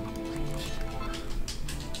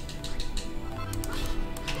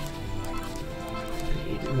 I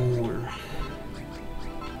need more.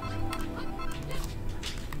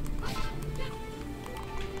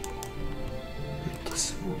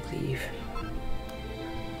 This won't leave.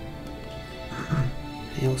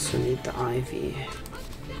 I also need the ivy.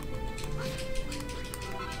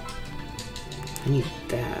 I need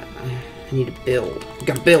that. I need to build. I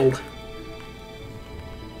gotta build.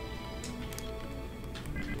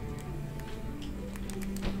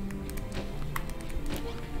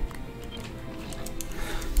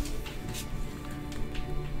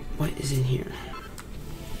 What is in here?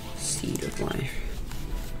 Seed of life.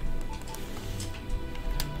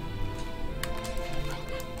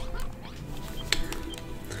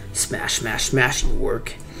 Smash, smash, smash, you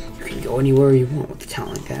work. You can go anywhere you want with a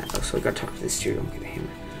talent like that. Oh, so I gotta talk to this dude. I'm gonna hammer.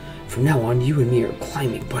 From now on, you and me are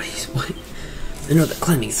climbing buddies. What? I know that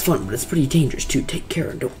climbing is fun, but it's pretty dangerous too. Take care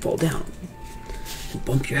and don't fall down. And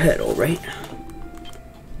bump your head, alright?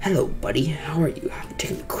 Hello, buddy. How are you? Have you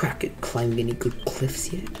taken a crack at climbing any good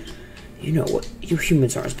cliffs yet? You know what? You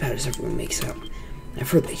humans aren't as bad as everyone makes out.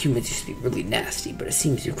 I've heard that humans used to be really nasty, but it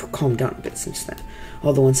seems you've calmed down a bit since then.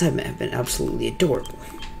 All the ones I've met have been absolutely adorable.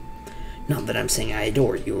 Not that I'm saying I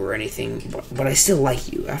adore you or anything, but I still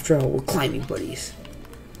like you. After all, we're climbing buddies.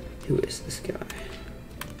 Who is this guy?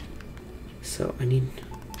 So, I need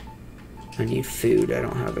food. I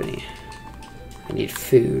don't have any. I need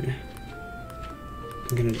food.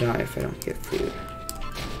 I'm gonna die if I don't get food.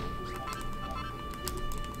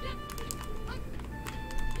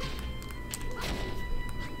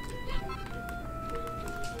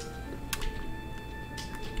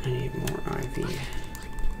 I need more ivy.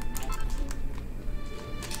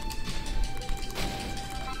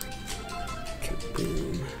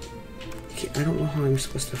 Kaboom. Okay, I don't know how I'm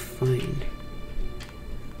supposed to find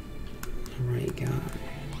the right guy.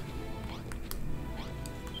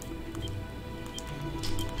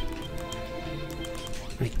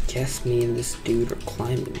 I guess me and this dude are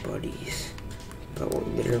climbing buddies, but we're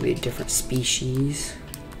literally a different species,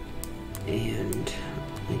 and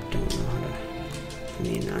I don't know how to. I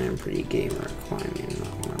mean, I am pretty gamer at climbing,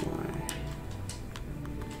 not gonna lie.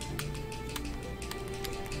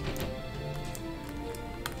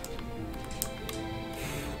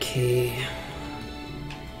 Okay.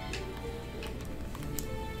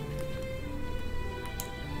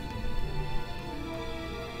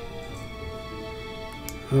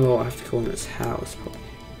 Oh, I have to go in this house.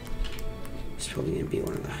 It's probably gonna be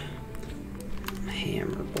one of the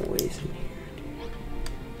hammer boys in here.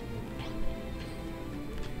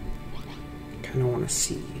 Kinda wanna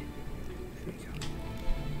see. There we go.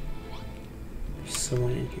 There's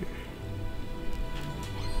someone in here.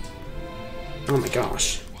 Oh my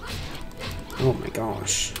gosh. Oh my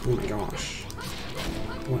gosh. Oh my gosh.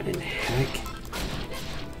 What in the heck?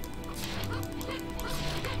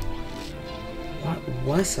 What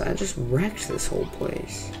was that? I just wrecked this whole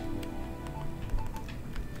place.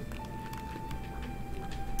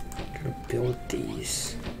 Gotta build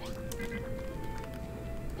these.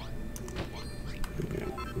 I'm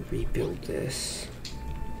gonna rebuild this.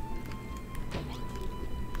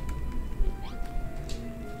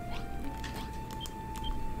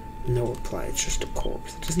 No reply, it's just a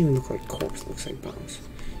corpse. It doesn't even look like a corpse, it looks like bones.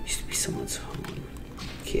 It used to be someone's home.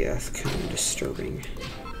 Okay, that's kind of disturbing.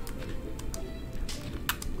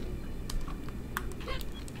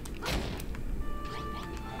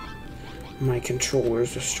 My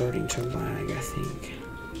controllers are starting to lag, I think.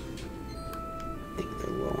 I think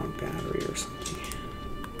they're low on battery or something.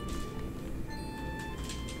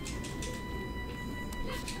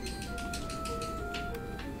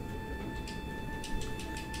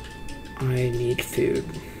 I need food.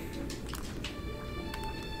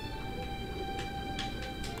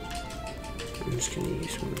 I'm just gonna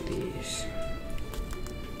use one of these.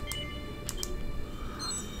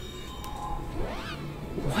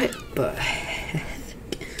 What the heck?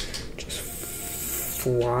 Just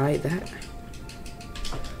fly that?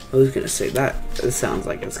 I was gonna say that it sounds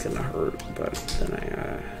like it's gonna hurt, but then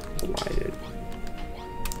I lied.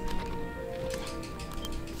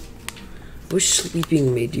 Wish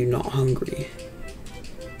sleeping made you not hungry.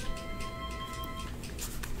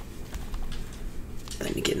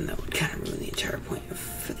 Then again, that would kind of ruin the entire point of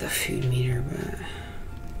the food meter, but.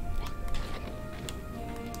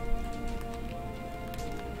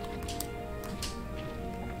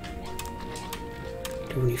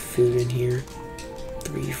 Do we need food in here?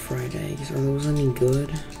 3 fried eggs. Are those any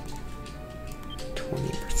good?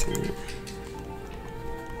 20%.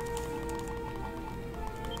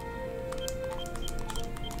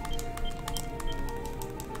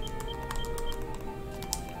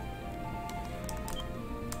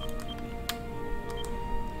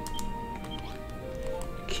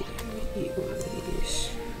 Okay, eat one of these.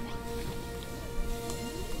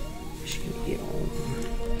 Just gonna eat all of them.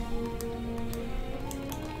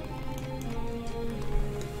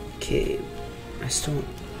 Okay, I still don't.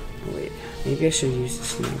 Oh wait, maybe I should use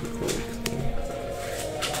this knife really clean.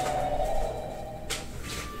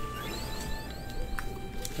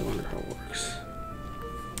 works.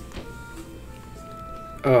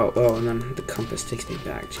 Oh, and then the compass takes me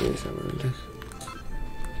back too. Is that what it does?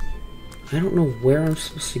 I don't know where I'm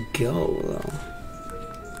supposed to go though.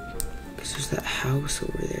 Because there's that house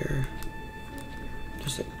over there.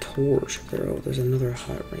 There's a torch there. Oh, there's another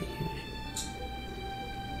hut right here.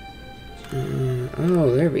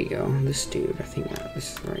 Oh, there we go. This dude. I think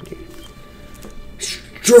this is the right dude.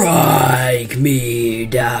 Strike me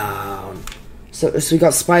down. So we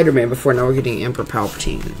got Spider-Man before. Now we're getting Emperor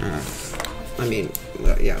Palpatine.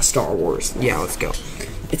 Yeah, Star Wars. Yeah, let's go.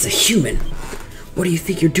 It's a human. What do you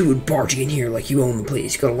think you're doing barging in here like you own the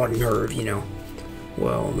place? You got a lot of nerve, you know.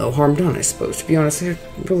 Well, no harm done, I suppose. To be honest, I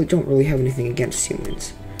don't really have anything against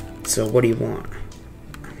humans. So, what do you want?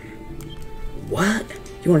 What?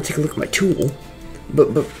 You want to take a look at my tool? But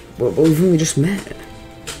we've only just met.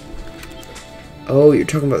 Oh, you're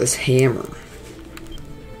talking about this hammer.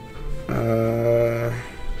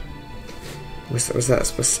 Was that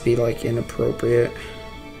supposed to be, like, inappropriate?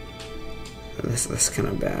 That's kind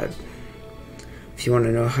of bad. If you want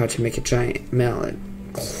to know how to make a giant mallet,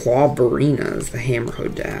 Clawberina is the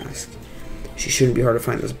hammerhood to ask. She shouldn't be hard to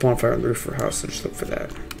find. There's a bonfire on the roof of her house, so just look for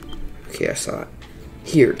that. Okay, I saw it.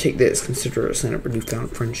 Here, take this. Consider it a sign of a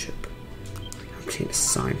newfound friendship. Obtain a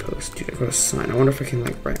signpost. Dude, I got a sign. I wonder if I can,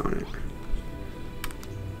 like, write on it.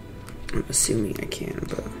 I'm assuming I can,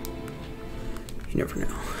 but you never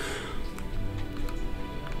know.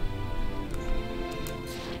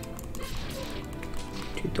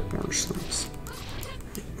 Dude, the orange slumps.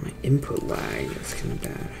 My input lag is kind of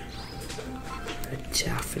bad. A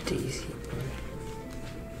Jaffa Daisy, boy.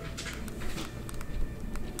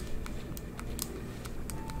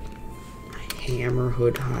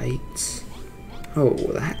 Hammerhood Heights. Oh,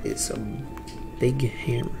 that is a big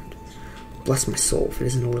hammer. Bless my soul if it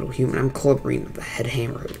isn't a little human. I'm Clubberine, the head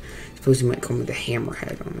hammerhood. Suppose you might call me the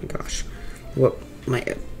hammerhead. Oh my gosh. What might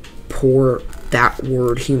a poor, that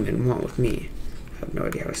word human want with me? I have no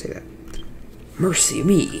idea how to say that. Mercy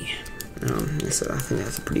me. I think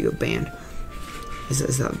that's a pretty good band. Is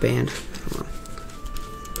that a band? I don't know.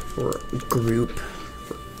 Or a group.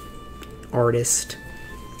 Or artist.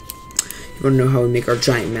 You want to know how we make our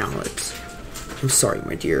giant mallets? I'm sorry,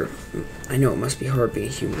 my dear. I know it must be hard being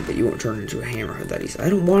human, but you won't turn into a hammerhead that easy. I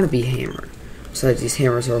don't want to be hammered. Besides, these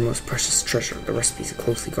hammers are our most precious treasure. The recipe's a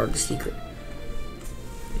closely guarded secret.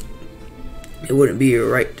 It wouldn't be your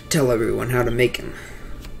right to tell everyone how to make them.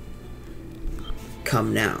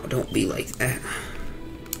 Come now, don't be like that.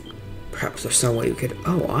 Perhaps there's some way we could...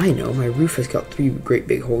 Oh, I know. My roof has got 3 great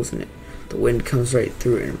big holes in it. The wind comes right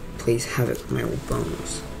through it and plays havoc with my old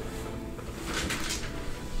bones.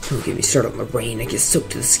 Don't get me started on the rain. I get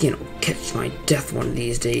soaked to the skin. I'll catch my death one of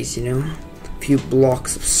these days, you know? A few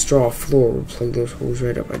blocks of straw floor will plug those holes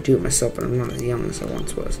right up. I do it myself, but I'm not as young as I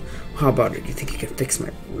once was. How about it? Do you think you can fix my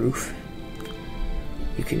roof?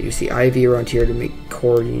 You can use the ivy around here to make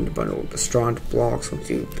cord. You need to bundle the straw into blocks. Once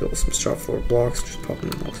you build some straw floor blocks, just pop in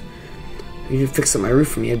the holes. If you could fix up my roof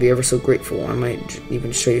for me, I'd be ever so grateful. I might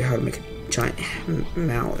even show you how to make a giant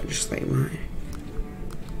mallet just like mine.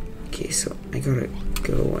 Okay, so I gotta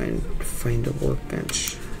go and find a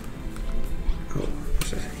workbench. Oh,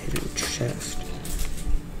 there's a hidden chest.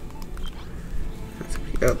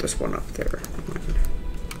 Oh, there's one up there.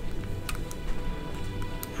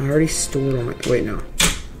 I already stored all my... Wait, no.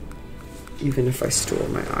 Even if I store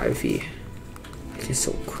my ivy, I can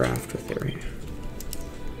still craft with it, right?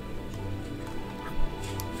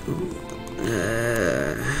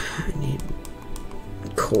 I need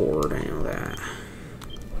cord, I know that.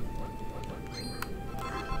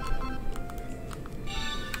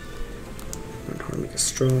 I don't know how to make a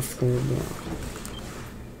straw floor block.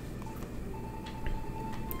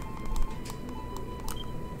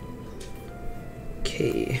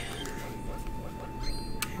 Okay.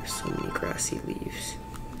 I have so many grassy leaves.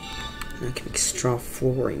 And I can make straw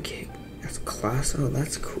flooring cake. That's class. Oh,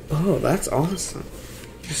 that's cool. Oh, that's awesome.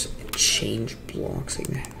 Just change blocks like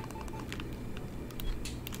that.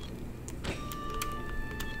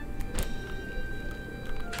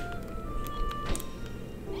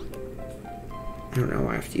 I don't know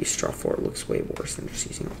why I have to use straw floor. It looks way worse than just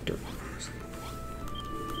using all dirt.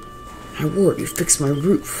 My word, you fixed my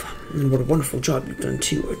roof. And what a wonderful job you've done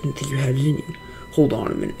too. I didn't think you had it in you. Hold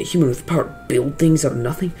on a minute. A human with the power to build things out of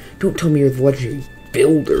nothing? Don't tell me you're the legendary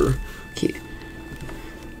builder. Okay.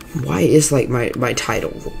 Why is like my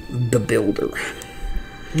title the builder?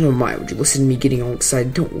 Oh my, would you listen to me getting all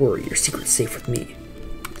excited? Don't worry, your secret's safe with me.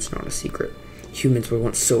 It's not a secret. Humans were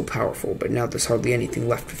once so powerful, but now there's hardly anything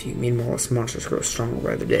left of you. Meanwhile, us monsters grow stronger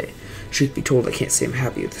by the day. Truth be told, I can't say I'm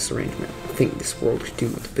happy with this arrangement. I think this world could do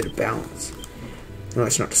with a bit of balance. Well,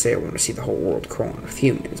 that's not to say I want to see the whole world crawling with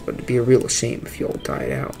humans, but it'd be a real shame if you all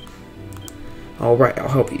died out. Alright, I'll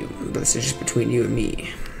help you, but this is just between you and me.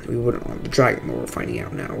 We wouldn't want the dragon lore finding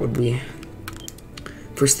out now, would we?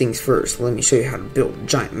 First things first, let me show you how to build a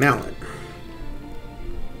giant mallet.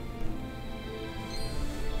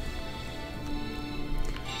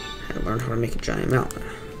 Learn how to make a giant mallet.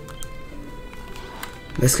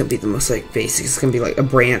 This gonna be the most like basic. It's gonna be like a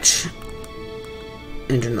branch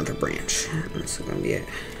and another branch. That's gonna be it.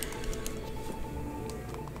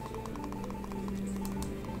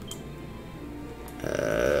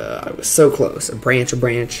 I was so close. A branch, and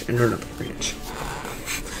another branch.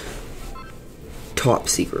 Top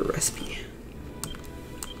secret recipe.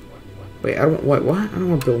 Wait, I don't. What? I don't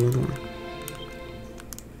want to build another one.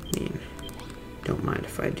 I mean, don't mind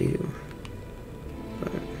if I do.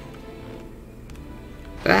 But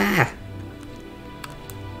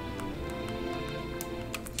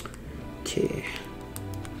okay.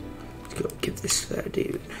 Let's go give this to that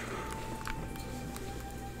dude.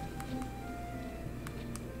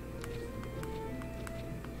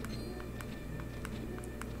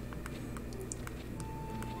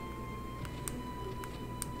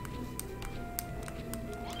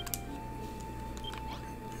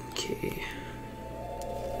 Okay.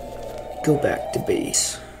 Go back to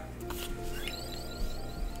base.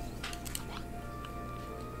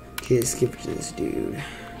 Okay, let's give it to this dude.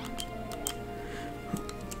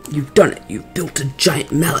 You've done it. You've built a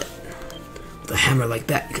giant mallet. With a hammer like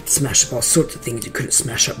that, you could smash up all sorts of things you couldn't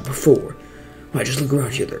smash up before. Why, just look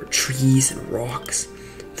around here. There are trees and rocks.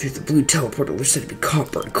 Through the blue teleportal, there's said to be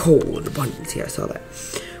copper and coal in abundance. Yeah, I saw that.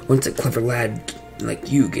 Once a clever lad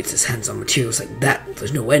like you gets his hands on materials like that,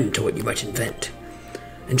 there's no end to what you might invent.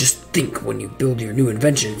 And just think, when you build your new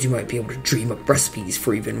inventions, you might be able to dream up recipes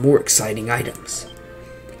for even more exciting items.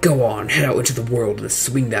 Go on, head out into the world and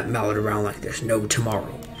swing that mallet around like there's no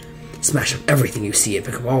tomorrow. Smash up everything you see and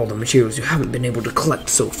pick up all the materials you haven't been able to collect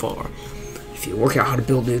so far. If you work out how to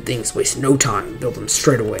build new things, waste no time, build them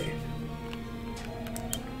straight away.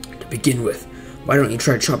 To begin with, why don't you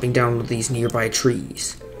try chopping down one of these nearby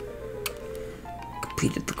trees?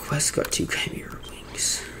 Completed the quest, got 2 chimera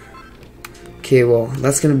wings. Okay, well,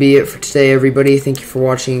 that's going to be it for today, everybody. Thank you for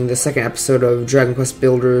watching the second episode of Dragon Quest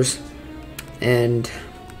Builders. And,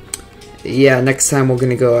 yeah, next time we're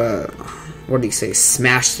going to go, what do you say,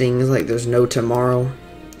 smash things like there's no tomorrow.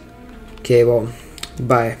 Okay, well,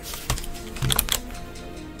 bye.